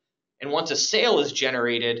sale? And once a sale is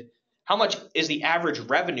generated, how much is the average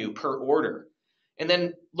revenue per order? And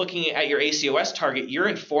then looking at your ACOS target, you're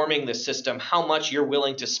informing the system how much you're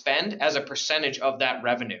willing to spend as a percentage of that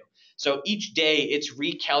revenue. So each day it's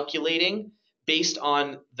recalculating based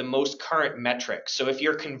on the most current metrics. So if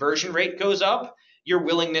your conversion rate goes up, your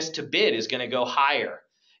willingness to bid is going to go higher.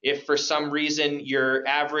 If for some reason your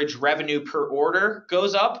average revenue per order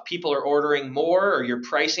goes up, people are ordering more, or your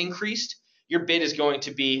price increased, your bid is going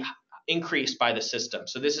to be increased by the system.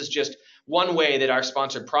 So this is just one way that our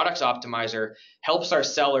Sponsored Products Optimizer helps our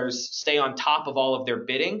sellers stay on top of all of their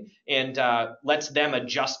bidding and lets them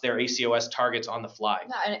adjust their ACOS targets on the fly.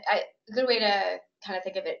 Yeah, and a good way to kind of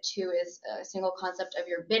think of it too is a single concept of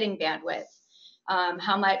your bidding bandwidth.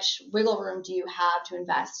 How much wiggle room do you have to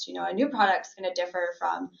invest? A new product's going to differ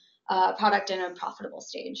from a product in a profitable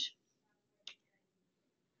stage.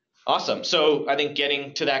 Awesome. So I think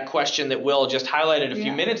getting to that question that Will just highlighted a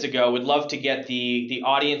few minutes ago, would love to get the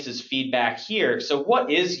audience's feedback here. So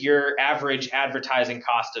what is your average advertising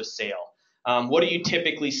cost of sale? What are you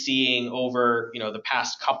typically seeing over the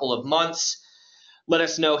past couple of months? Let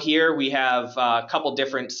us know here. We have a couple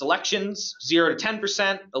different selections: 0 to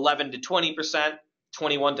 10%, 11 to 20%,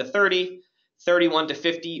 21 to 30, 31 to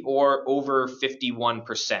 50, or over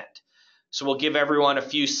 51%. So we'll give everyone a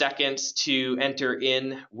few seconds to enter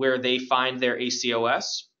in where they find their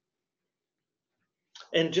ACOS.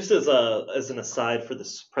 And just as an aside for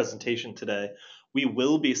this presentation today, we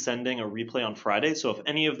will be sending a replay on Friday. So if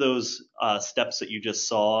any of those steps that you just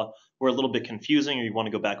saw were a little bit confusing or you want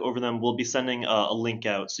to go back over them, we'll be sending a link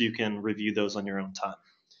out so you can review those on your own time.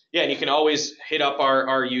 Yeah, and you can always hit up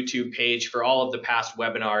our YouTube page for all of the past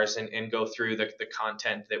webinars and go through the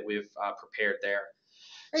content that we've prepared there.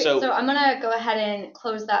 Great. So I'm going to go ahead and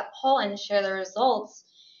close that poll and share the results.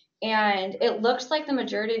 And it looks like the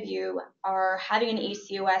majority of you are having an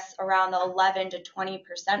ACOS around the 11 to 20%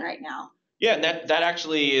 right now. Yeah, and that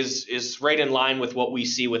actually is right in line with what we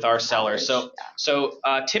see with our sellers. So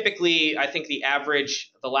typically, I think the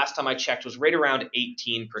average, the last time I checked, was right around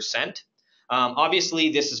 18%.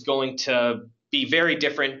 Obviously, this is going to be very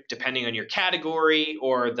different depending on your category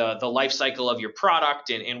or the life cycle of your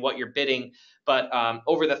product and what you're bidding. But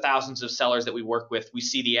over the thousands of sellers that we work with, we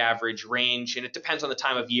see the average range, and it depends on the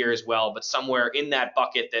time of year as well, but somewhere in that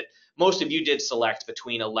bucket that most of you did select,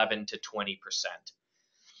 between 11 to 20%.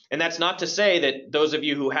 And that's not to say that those of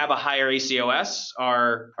you who have a higher ACOS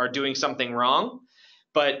are doing something wrong,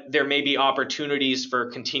 but there may be opportunities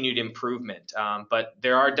for continued improvement. But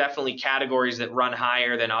there are definitely categories that run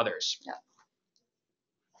higher than others. Yeah.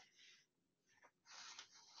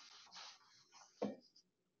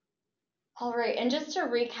 All right, and just to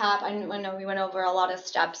recap, I know we went over a lot of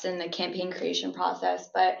steps in the campaign creation process,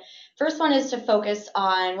 but first one is to focus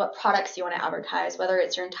on what products you want to advertise, whether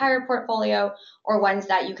it's your entire portfolio or ones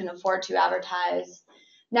that you can afford to advertise.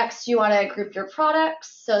 Next, you want to group your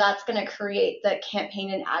products, so that's going to create the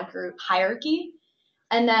campaign and ad group hierarchy.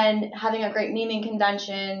 And then having a great naming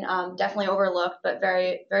convention, definitely overlooked, but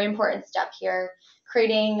very, very important step here.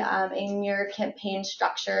 Creating a mirror campaign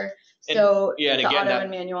structure. So and the again, auto and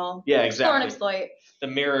manual. Yeah, Explore and exactly. exploit. The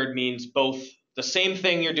mirrored means both the same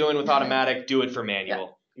thing you're doing with automatic, do it for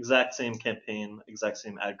manual. Yeah. Exact same campaign, exact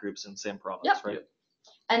same ad groups, and same products, Yep. right?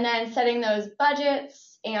 And then setting those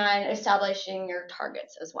budgets and establishing your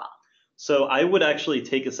targets as well. So I would actually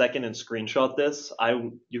take a second and screenshot this.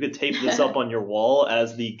 You could tape this up on your wall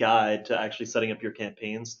as the guide to actually setting up your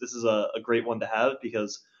campaigns. This is a great one to have,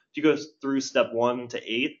 because if you go through step 1 to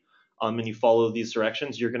 8 and you follow these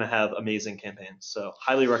directions, you're going to have amazing campaigns. So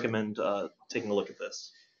highly recommend taking a look at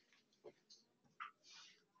this.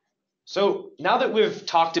 So now that we've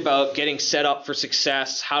talked about getting set up for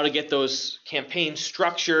success, how to get those campaigns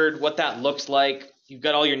structured, what that looks like, you've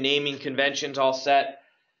got all your naming conventions all set,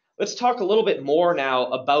 let's talk a little bit more now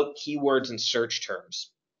about keywords and search terms.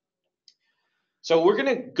 So we're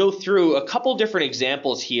going to go through a couple different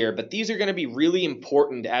examples here, but these are going to be really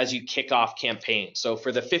important as you kick off campaigns. So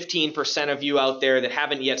for the 15% of you out there that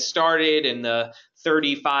haven't yet started, and the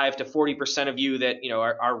 35 to 40% of you that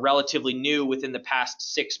are relatively new within the past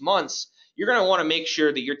 6 months, you're going to want to make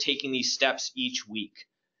sure that you're taking these steps each week.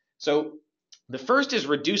 So the first is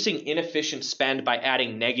reducing inefficient spend by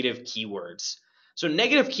adding negative keywords. So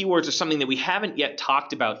negative keywords are something that we haven't yet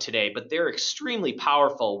talked about today, but they're extremely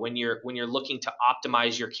powerful when you're looking to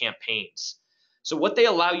optimize your campaigns. So what they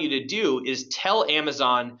allow you to do is tell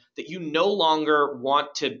Amazon that you no longer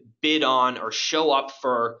want to bid on or show up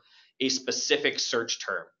for a specific search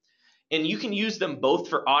term. And you can use them both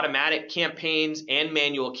for automatic campaigns and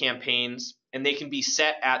manual campaigns, and they can be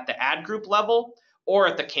set at the ad group level or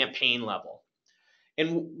at the campaign level.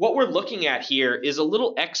 And what we're looking at here is a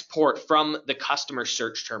little export from the customer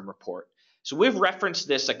search term report. So we've referenced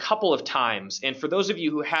this a couple of times. And for those of you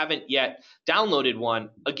who haven't yet downloaded one,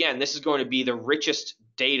 again, this is going to be the richest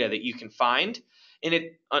data that you can find.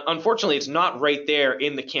 And unfortunately, it's not right there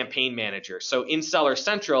in the campaign manager. So in Seller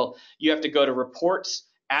Central, you have to go to reports,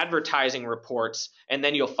 advertising reports, and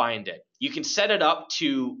then you'll find it. You can set it up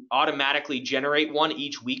to automatically generate one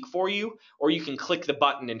each week for you, or you can click the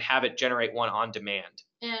button and have it generate one on demand.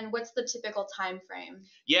 And what's the typical time frame?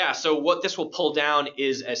 Yeah, so what this will pull down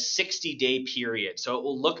is a 60-day period. So it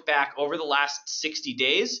will look back over the last 60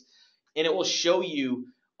 days, and it will show you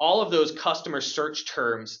all of those customer search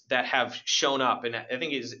terms that have shown up. And I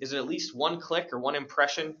think is it at least one click or one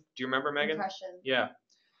impression? Do you remember, Megan? Impression. Yeah.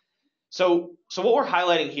 So what we're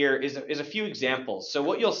highlighting here is a few examples. So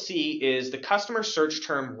what you'll see is the customer search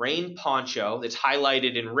term rain poncho that's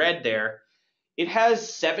highlighted in red there. It has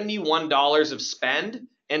 $71 of spend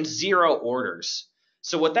and 0 orders.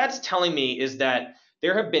 So what that's telling me is that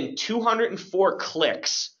there have been 204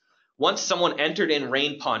 clicks. Once someone entered in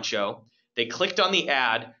rain poncho, they clicked on the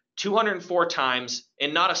ad 204 times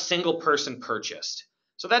and not a single person purchased.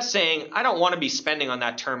 So that's saying, I don't want to be spending on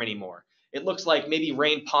that term anymore. It looks like maybe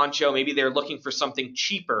rain poncho, maybe they're looking for something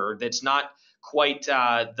cheaper that's not quite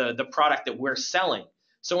the product that we're selling.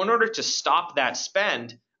 So in order to stop that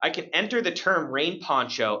spend, I can enter the term rain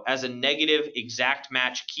poncho as a negative exact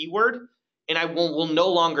match keyword, and I will no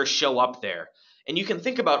longer show up there. And you can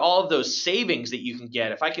think about all of those savings that you can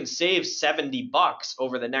get. If I can save $70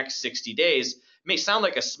 over the next 60 days, may sound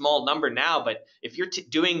like a small number now, but if you're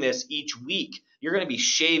doing this each week, you're going to be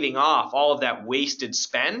shaving off all of that wasted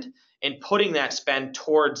spend and putting that spend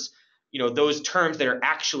towards, those terms that are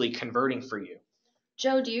actually converting for you.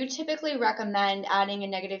 Joe, do you typically recommend adding in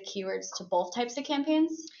negative keywords to both types of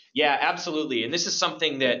campaigns? Yeah, absolutely. And this is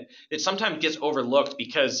something that sometimes gets overlooked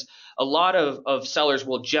because a lot of sellers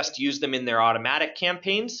will just use them in their automatic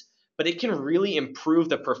campaigns, but it can really improve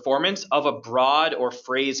the performance of a broad or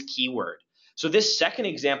phrase keyword. So this second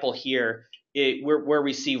example here, where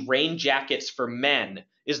we see rain jackets for men,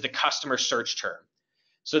 is the customer search term.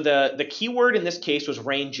 So the keyword in this case was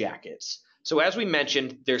rain jackets. So as we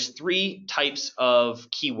mentioned, there's 3 types of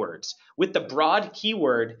keywords. With the broad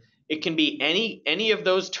keyword, it can be any of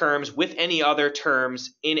those terms with any other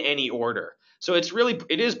terms in any order. So it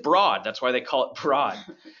is broad. That's why they call it broad.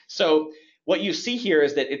 So what you see here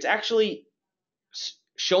is that it's actually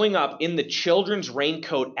showing up in the children's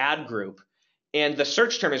raincoat ad group, and the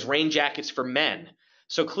search term is rain jackets for men.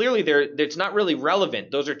 So clearly it's not really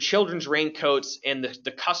relevant. Those are children's raincoats, and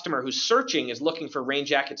the customer who's searching is looking for rain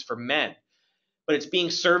jackets for men. But it's being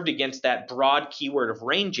served against that broad keyword of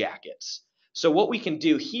rain jackets. So what we can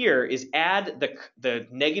do here is add the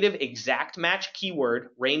negative exact match keyword,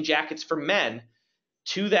 rain jackets for men,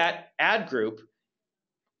 to that ad group.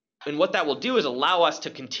 And what that will do is allow us to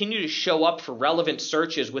continue to show up for relevant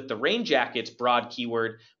searches with the rain jackets broad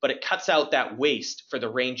keyword, but it cuts out that waste for the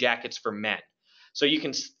rain jackets for men. So you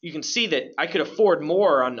can see that I could afford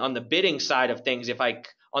more on the bidding side of things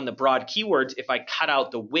on the broad keywords if I cut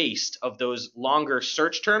out the waste of those longer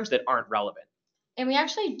search terms that aren't relevant. And we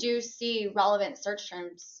actually do see relevant search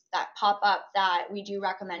terms that pop up that we do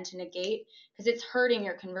recommend to negate because it's hurting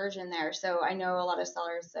your conversion there. So I know a lot of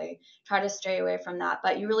sellers, they try to stray away from that,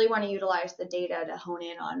 but you really want to utilize the data to hone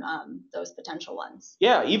in on those potential ones.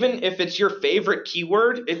 Yeah, even if it's your favorite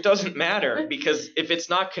keyword, it doesn't matter because if it's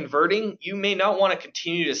not converting, you may not want to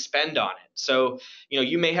continue to spend on it. So,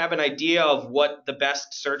 you may have an idea of what the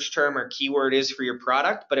best search term or keyword is for your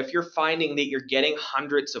product, but if you're finding that you're getting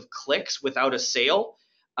hundreds of clicks without a sale,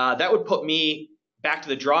 that would put me back to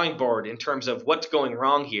the drawing board in terms of what's going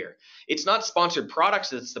wrong here. It's not sponsored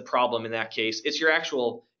products that's the problem in that case. It's your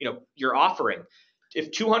actual, your offering.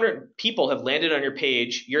 If 200 people have landed on your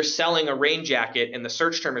page, you're selling a rain jacket and the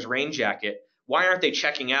search term is rain jacket, why aren't they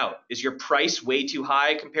checking out? Is your price way too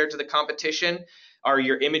high compared to the competition? Are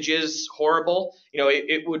your images horrible?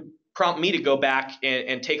 It would prompt me to go back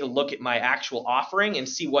and take a look at my actual offering and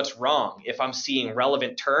see what's wrong if I'm seeing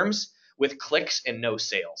relevant terms with clicks and no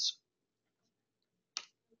sales.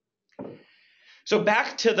 So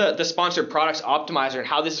back to the sponsored products optimizer and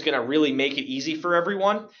how this is going to really make it easy for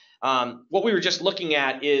everyone. What we were just looking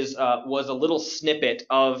at was a little snippet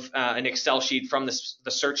of an Excel sheet from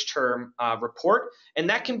the search term report,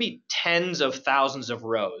 and that can be tens of thousands of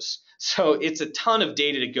rows. So it's a ton of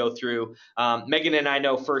data to go through. Megan and I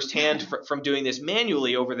know firsthand from doing this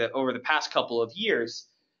manually over the past couple of years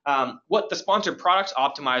what the sponsored products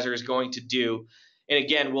optimizer is going to do. And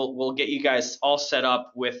again, we'll get you guys all set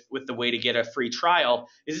up with the way to get a free trial,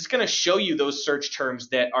 is it's going to show you those search terms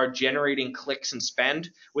that are generating clicks and spend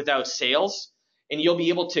without sales. And you'll be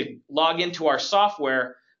able to log into our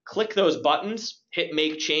software, click those buttons, hit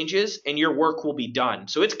make changes, and your work will be done.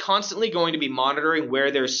 So it's constantly going to be monitoring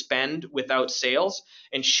where there's spend without sales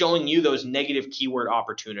and showing you those negative keyword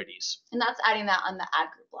opportunities. And that's adding that on the ad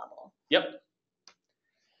group level. Yep.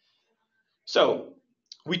 So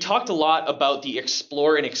we talked a lot about the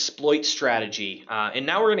explore and exploit strategy, and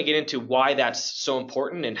now we're going to get into why that's so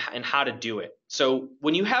important and how to do it. So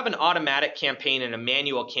when you have an automatic campaign and a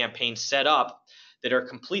manual campaign set up that are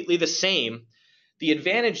completely the same, the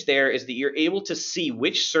advantage there is that you're able to see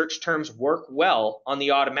which search terms work well on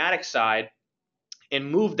the automatic side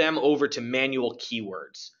and move them over to manual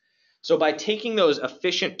keywords. So by taking those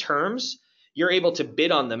efficient terms, you're able to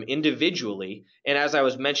bid on them individually. And as I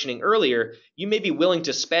was mentioning earlier, you may be willing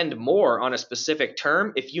to spend more on a specific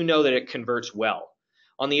term if you know that it converts well.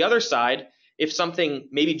 On the other side, if something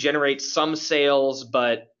maybe generates some sales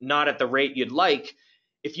but not at the rate you'd like,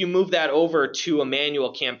 if you move that over to a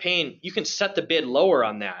manual campaign, you can set the bid lower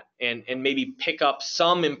on that and maybe pick up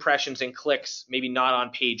some impressions and clicks, maybe not on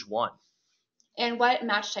page 1. And what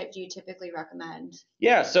match type do you typically recommend?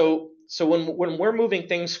 Yeah, so when we're moving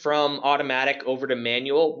things from automatic over to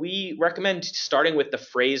manual, we recommend starting with the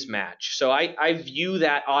phrase match. So I view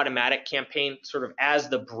that automatic campaign sort of as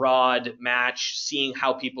the broad match, seeing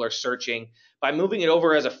how people are searching. By moving it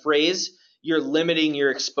over as a phrase, you're limiting your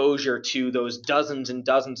exposure to those dozens and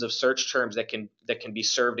dozens of search terms that can be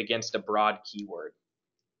served against a broad keyword.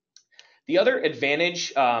 The other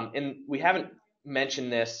advantage, and we haven't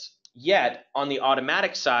mentioned this Yet on the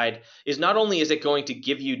automatic side is not only is it going to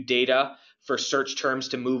give you data for search terms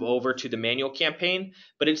to move over to the manual campaign,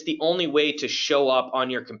 but it's the only way to show up on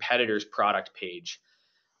your competitor's product page.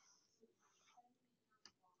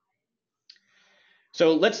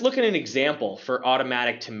 So let's look at an example for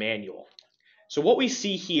automatic to manual. So what we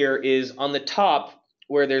see here is on the top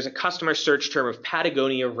where there's a customer search term of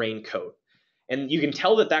Patagonia raincoat. And you can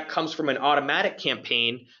tell that that comes from an automatic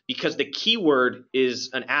campaign because the keyword is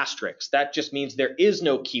an asterisk. That just means there is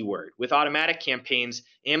no keyword. With automatic campaigns,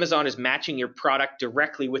 Amazon is matching your product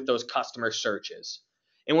directly with those customer searches.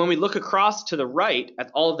 And when we look across to the right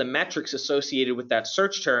at all of the metrics associated with that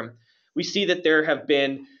search term, we see that there have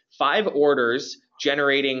been 5 orders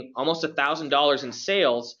generating almost $1,000 in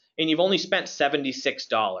sales, and you've only spent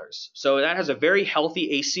 $76. So that has a very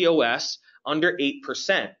healthy ACOS under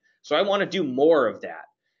 8%. So I want to do more of that.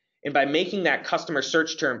 And by making that customer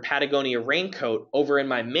search term Patagonia raincoat over in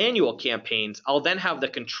my manual campaigns, I'll then have the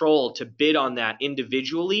control to bid on that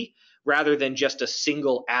individually rather than just a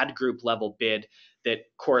single ad group level bid that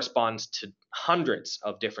corresponds to hundreds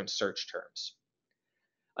of different search terms.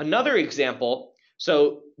 Another example,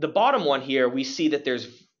 so the bottom one here, we see that there's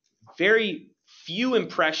very few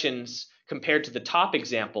impressions compared to the top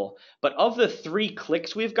example, but of the 3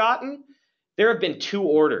 clicks we've gotten, there have been 2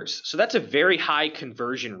 orders. So that's a very high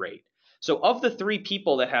conversion rate. So of the 3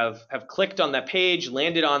 people that have clicked on that page,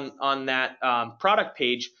 landed on that product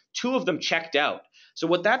page, 2 of them checked out. So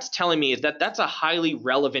what that's telling me is that that's a highly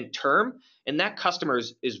relevant term, and that customer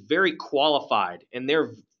is very qualified, and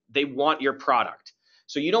they want your product.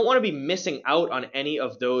 So you don't want to be missing out on any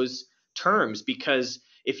of those terms, because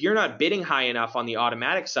if you're not bidding high enough on the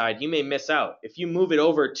automatic side, you may miss out. If you move it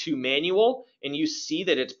over to manual and you see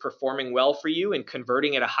that it's performing well for you and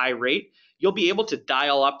converting at a high rate, you'll be able to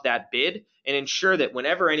dial up that bid and ensure that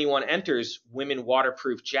whenever anyone enters women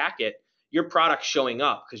waterproof jacket, your product's showing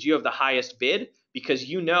up because you have the highest bid, because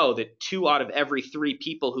you know that 2 out of every 3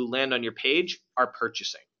 people who land on your page are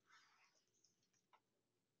purchasing.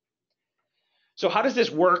 So how does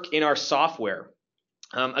this work in our software?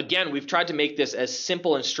 Again, we've tried to make this as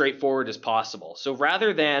simple and straightforward as possible. So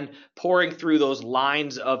rather than pouring through those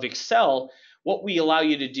lines of Excel, what we allow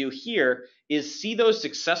you to do here is see those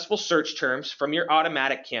successful search terms from your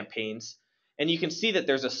automatic campaigns, and you can see that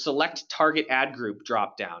there's a select target ad group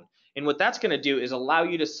drop down. And what that's going to do is allow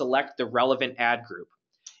you to select the relevant ad group.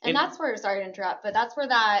 And that's where, sorry to interrupt, but that's where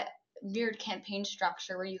that weird campaign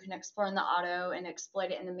structure where you can explore in the auto and exploit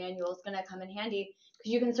it in the manual is going to come in handy,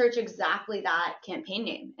 because you can search exactly that campaign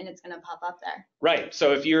name and it's going to pop up there. Right.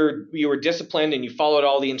 So if you were disciplined and you followed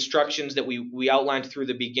all the instructions that we outlined through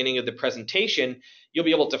the beginning of the presentation, you'll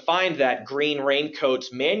be able to find that green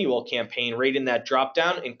raincoats manual campaign right in that drop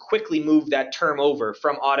down and quickly move that term over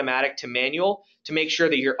from automatic to manual to make sure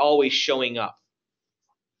that you're always showing up.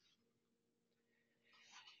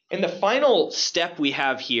 And the final step we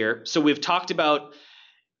have here, so we've talked about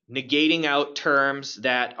negating out terms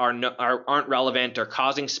that aren't relevant or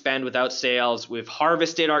causing spend without sales. We've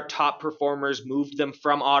harvested our top performers, moved them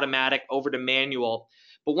from automatic over to manual.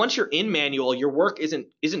 But once you're in manual, your work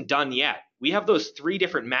isn't done yet. We have those 3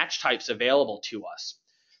 different match types available to us.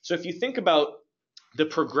 So if you think about the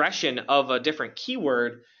progression of a different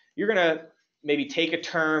keyword, you're going to maybe take a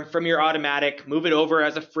term from your automatic, move it over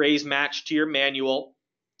as a phrase match to your manual.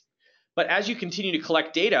 But as you continue to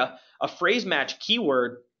collect data, a phrase match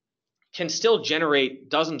keyword can still generate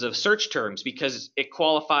dozens of search terms because it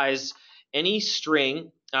qualifies any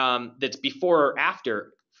string that's before or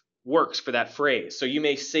after works for that phrase. So you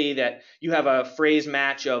may say that you have a phrase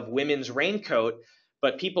match of women's raincoat,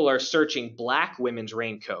 but people are searching black women's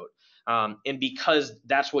raincoat. And because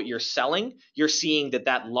that's what you're selling, you're seeing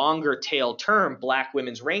that longer tail term, black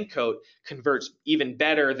women's raincoat, converts even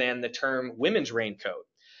better than the term women's raincoat.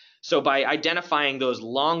 So by identifying those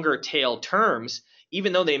longer tail terms,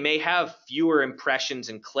 even though they may have fewer impressions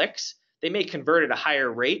and clicks, they may convert at a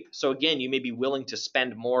higher rate. So again, you may be willing to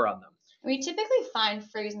spend more on them. We typically find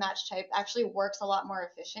phrase match type actually works a lot more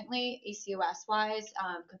efficiently, ACOS wise,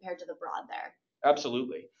 compared to the broad there.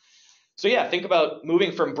 Absolutely. So yeah, think about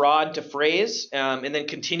moving from broad to phrase and then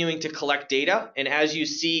continuing to collect data. And as you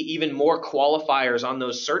see even more qualifiers on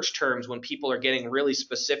those search terms when people are getting really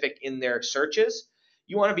specific in their searches,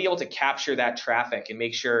 you want to be able to capture that traffic and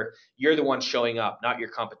make sure you're the one showing up, not your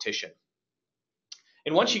competition.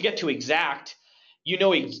 And once you get to exact, you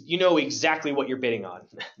know exactly what you're bidding on.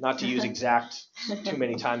 Not to use exact too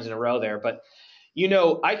many times in a row there, but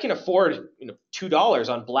I can afford $2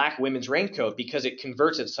 on black women's raincoat because it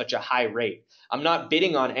converts at such a high rate. I'm not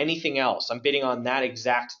bidding on anything else. I'm bidding on that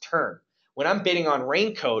exact term. When I'm bidding on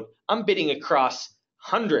raincoat, I'm bidding across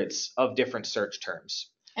hundreds of different search terms.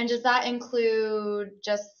 And does that include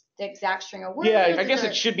just the exact string of words? Yeah, I guess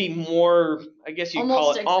it should be more, I guess you'd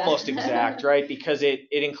call it almost exact, right? Because it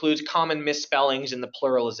includes common misspellings in the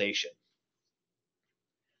pluralization.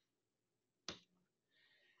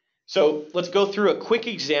 So let's go through a quick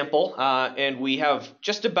example, and we have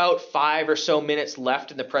just about 5 or so minutes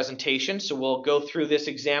left in the presentation. So we'll go through this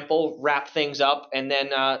example, wrap things up, and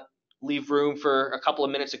then leave room for a couple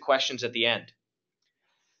of minutes of questions at the end.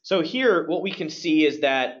 So here, what we can see is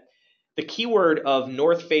that the keyword of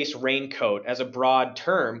North Face raincoat as a broad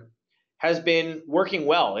term has been working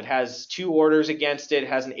well. It has 2 orders against it,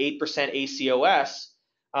 has an 8% ACOS,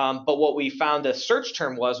 but what we found the search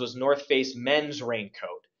term was North Face men's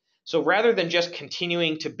raincoat. So rather than just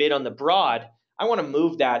continuing to bid on the broad, I want to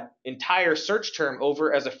move that entire search term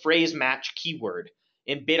over as a phrase match keyword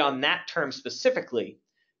and bid on that term specifically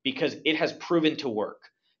because it has proven to work.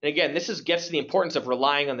 And again, this gets to the importance of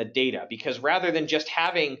relying on the data, because rather than just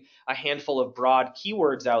having a handful of broad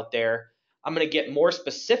keywords out there, I'm going to get more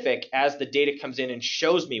specific as the data comes in and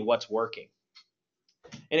shows me what's working.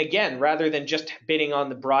 And again, rather than just bidding on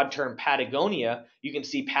the broad term Patagonia, you can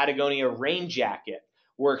see Patagonia rain jacket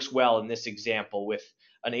works well in this example with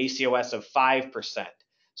an ACOS of 5%.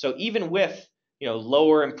 So even with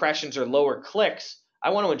lower impressions or lower clicks, I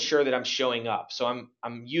want to ensure that I'm showing up. So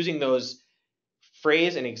I'm using those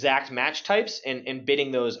phrase and exact match types and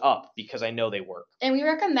bidding those up because I know they work. And we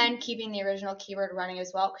recommend keeping the original keyword running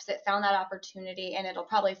as well because it found that opportunity and it'll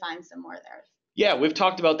probably find some more there. Yeah, we've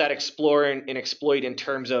talked about that explore and exploit in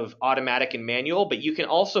terms of automatic and manual, but you can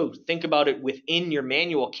also think about it within your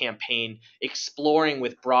manual campaign, exploring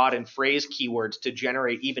with broad and phrase keywords to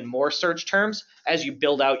generate even more search terms as you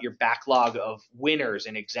build out your backlog of winners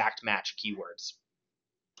and exact match keywords.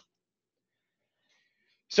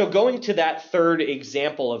 So going to that third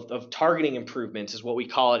example of targeting improvements is what we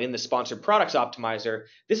call it in the Sponsored Products Optimizer.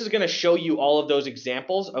 This is going to show you all of those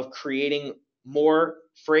examples of creating more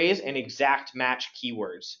phrase and exact match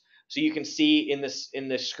keywords. So you can see in the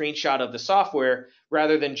screenshot of the software,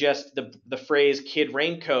 rather than just the phrase kid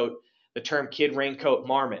raincoat, the term kid raincoat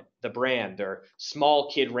marmot, the brand, or small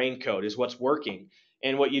kid raincoat is what's working.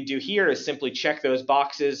 And what you do here is simply check those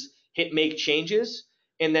boxes, hit make changes,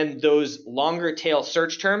 and then those longer tail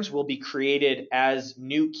search terms will be created as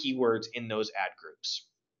new keywords in those ad groups.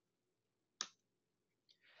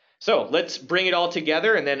 So let's bring it all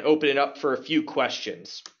together and then open it up for a few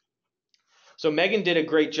questions. So Megan did a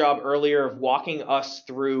great job earlier of walking us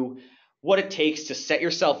through what it takes to set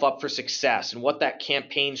yourself up for success and what that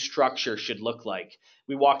campaign structure should look like.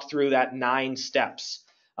 We walked through that 9 steps.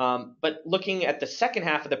 But looking at the second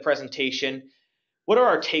half of the presentation, what are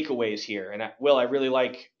our takeaways here? And Will, I really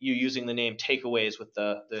like you using the name takeaways with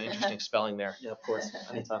the interesting spelling there. Yeah, of course,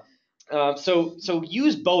 anytime. So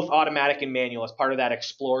use both automatic and manual as part of that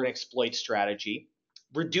explore and exploit strategy.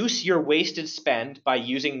 Reduce your wasted spend by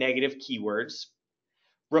using negative keywords.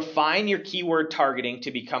 Refine your keyword targeting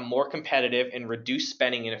to become more competitive and reduce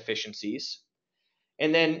spending inefficiencies.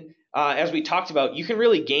 And then, as we talked about, you can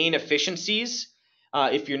really gain efficiencies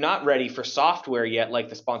if you're not ready for software yet, like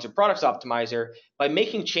the Sponsored Products Optimizer, by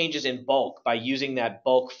making changes in bulk, by using that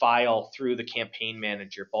bulk file through the campaign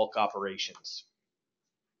manager, bulk operations.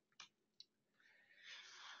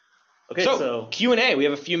 Okay, so Q&A. We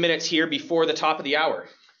have a few minutes here before the top of the hour.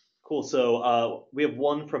 Cool. So we have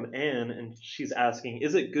one from Anne, and she's asking,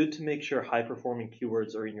 is it good to make sure high-performing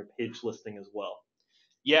keywords are in your page listing as well?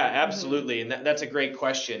 Yeah, absolutely. And that's a great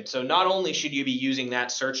question. So not only should you be using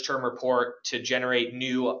that search term report to generate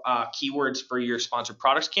new keywords for your sponsored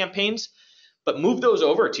products campaigns, but move those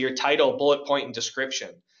over to your title, bullet point, and description.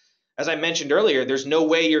 As I mentioned earlier, there's no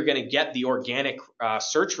way you're going to get the organic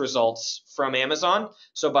search results from Amazon.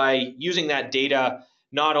 So by using that data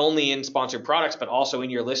not only in sponsored products, but also in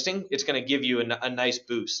your listing, it's going to give you a nice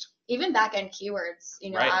boost. Even back-end keywords,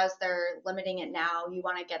 right. As they're limiting it now, you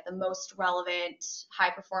want to get the most relevant,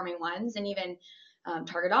 high-performing ones, and even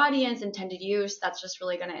target audience, intended use. That's just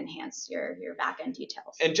really going to enhance your back-end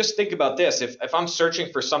details. And just think about this: if I'm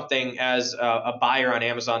searching for something as a buyer on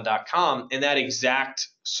Amazon.com, and that exact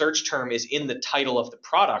search term is in the title of the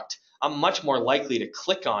product, I'm much more likely to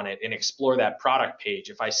click on it and explore that product page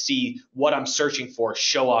if I see what I'm searching for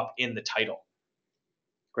show up in the title.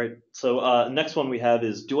 Great. So next one we have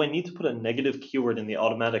is, do I need to put a negative keyword in the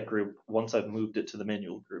automatic group once I've moved it to the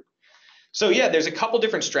manual group? So yeah, there's a couple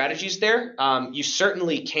different strategies there. You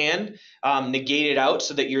certainly can negate it out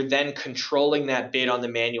so that you're then controlling that bid on the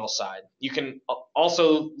manual side. You can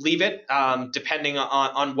also leave it depending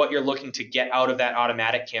on what you're looking to get out of that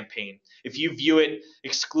automatic campaign. If you view it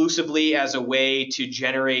exclusively as a way to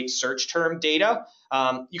generate search term data,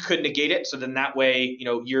 you could negate it. So then that way,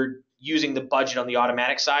 you're using the budget on the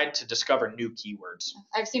automatic side to discover new keywords.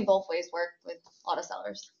 I've seen both ways work with a lot of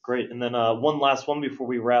sellers. Great. And then one last one before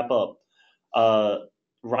we wrap up.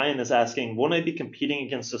 Ryan is asking, won't I be competing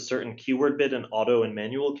against a certain keyword bid in auto and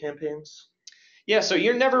manual campaigns? Yeah, so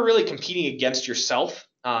you're never really competing against yourself.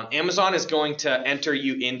 Amazon is going to enter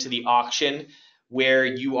you into the auction where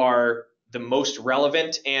you are the most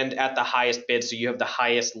relevant and at the highest bid, so you have the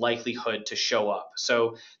highest likelihood to show up.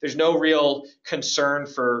 So there's no real concern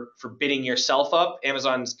for bidding yourself up.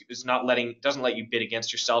 Amazon doesn't let you bid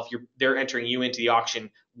against yourself. They're entering you into the auction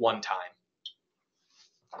one time.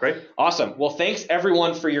 Great. Awesome. Well, thanks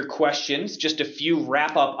everyone for your questions. Just a few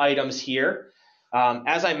wrap-up items here.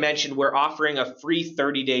 As I mentioned, we're offering a free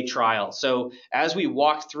 30-day trial. So as we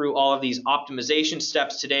walked through all of these optimization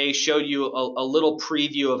steps today, showed you a little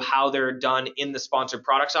preview of how they're done in the Sponsored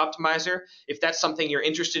Products Optimizer. If that's something you're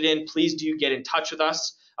interested in, please do get in touch with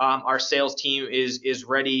us. Our sales team is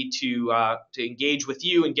ready to engage with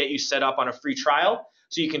you and get you set up on a free trial.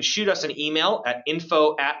 So you can shoot us an email at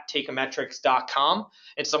info@teikametrics.com,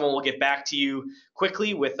 and someone will get back to you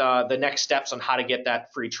quickly with the next steps on how to get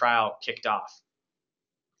that free trial kicked off.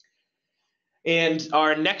 And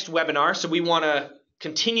our next webinar, so we want to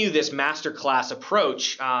continue this masterclass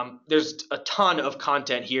approach. There's a ton of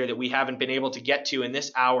content here that we haven't been able to get to in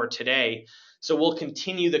this hour today. So we'll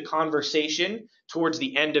continue the conversation towards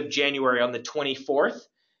the end of January on the 24th.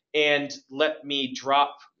 And let me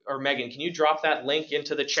drop, or Megan, can you drop that link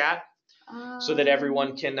into the chat so that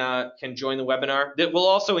everyone can join the webinar? We'll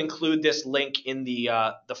also include this link in the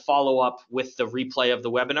follow-up with the replay of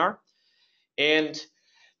the webinar. And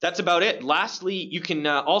that's about it. Lastly, you can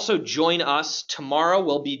also join us tomorrow.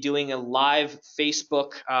 We'll be doing a live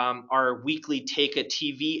Facebook, our weekly Take a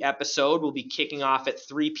TV episode. We'll be kicking off at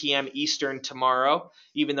 3 p.m. Eastern tomorrow.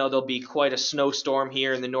 Even though there'll be quite a snowstorm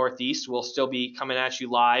here in the Northeast, we'll still be coming at you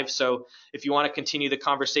live. So if you want to continue the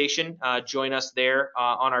conversation, join us there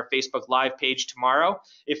on our Facebook Live page tomorrow.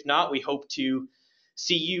 If not, we hope to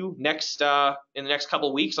see you in the next couple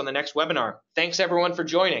of weeks on the next webinar. Thanks everyone for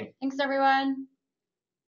joining. Thanks everyone.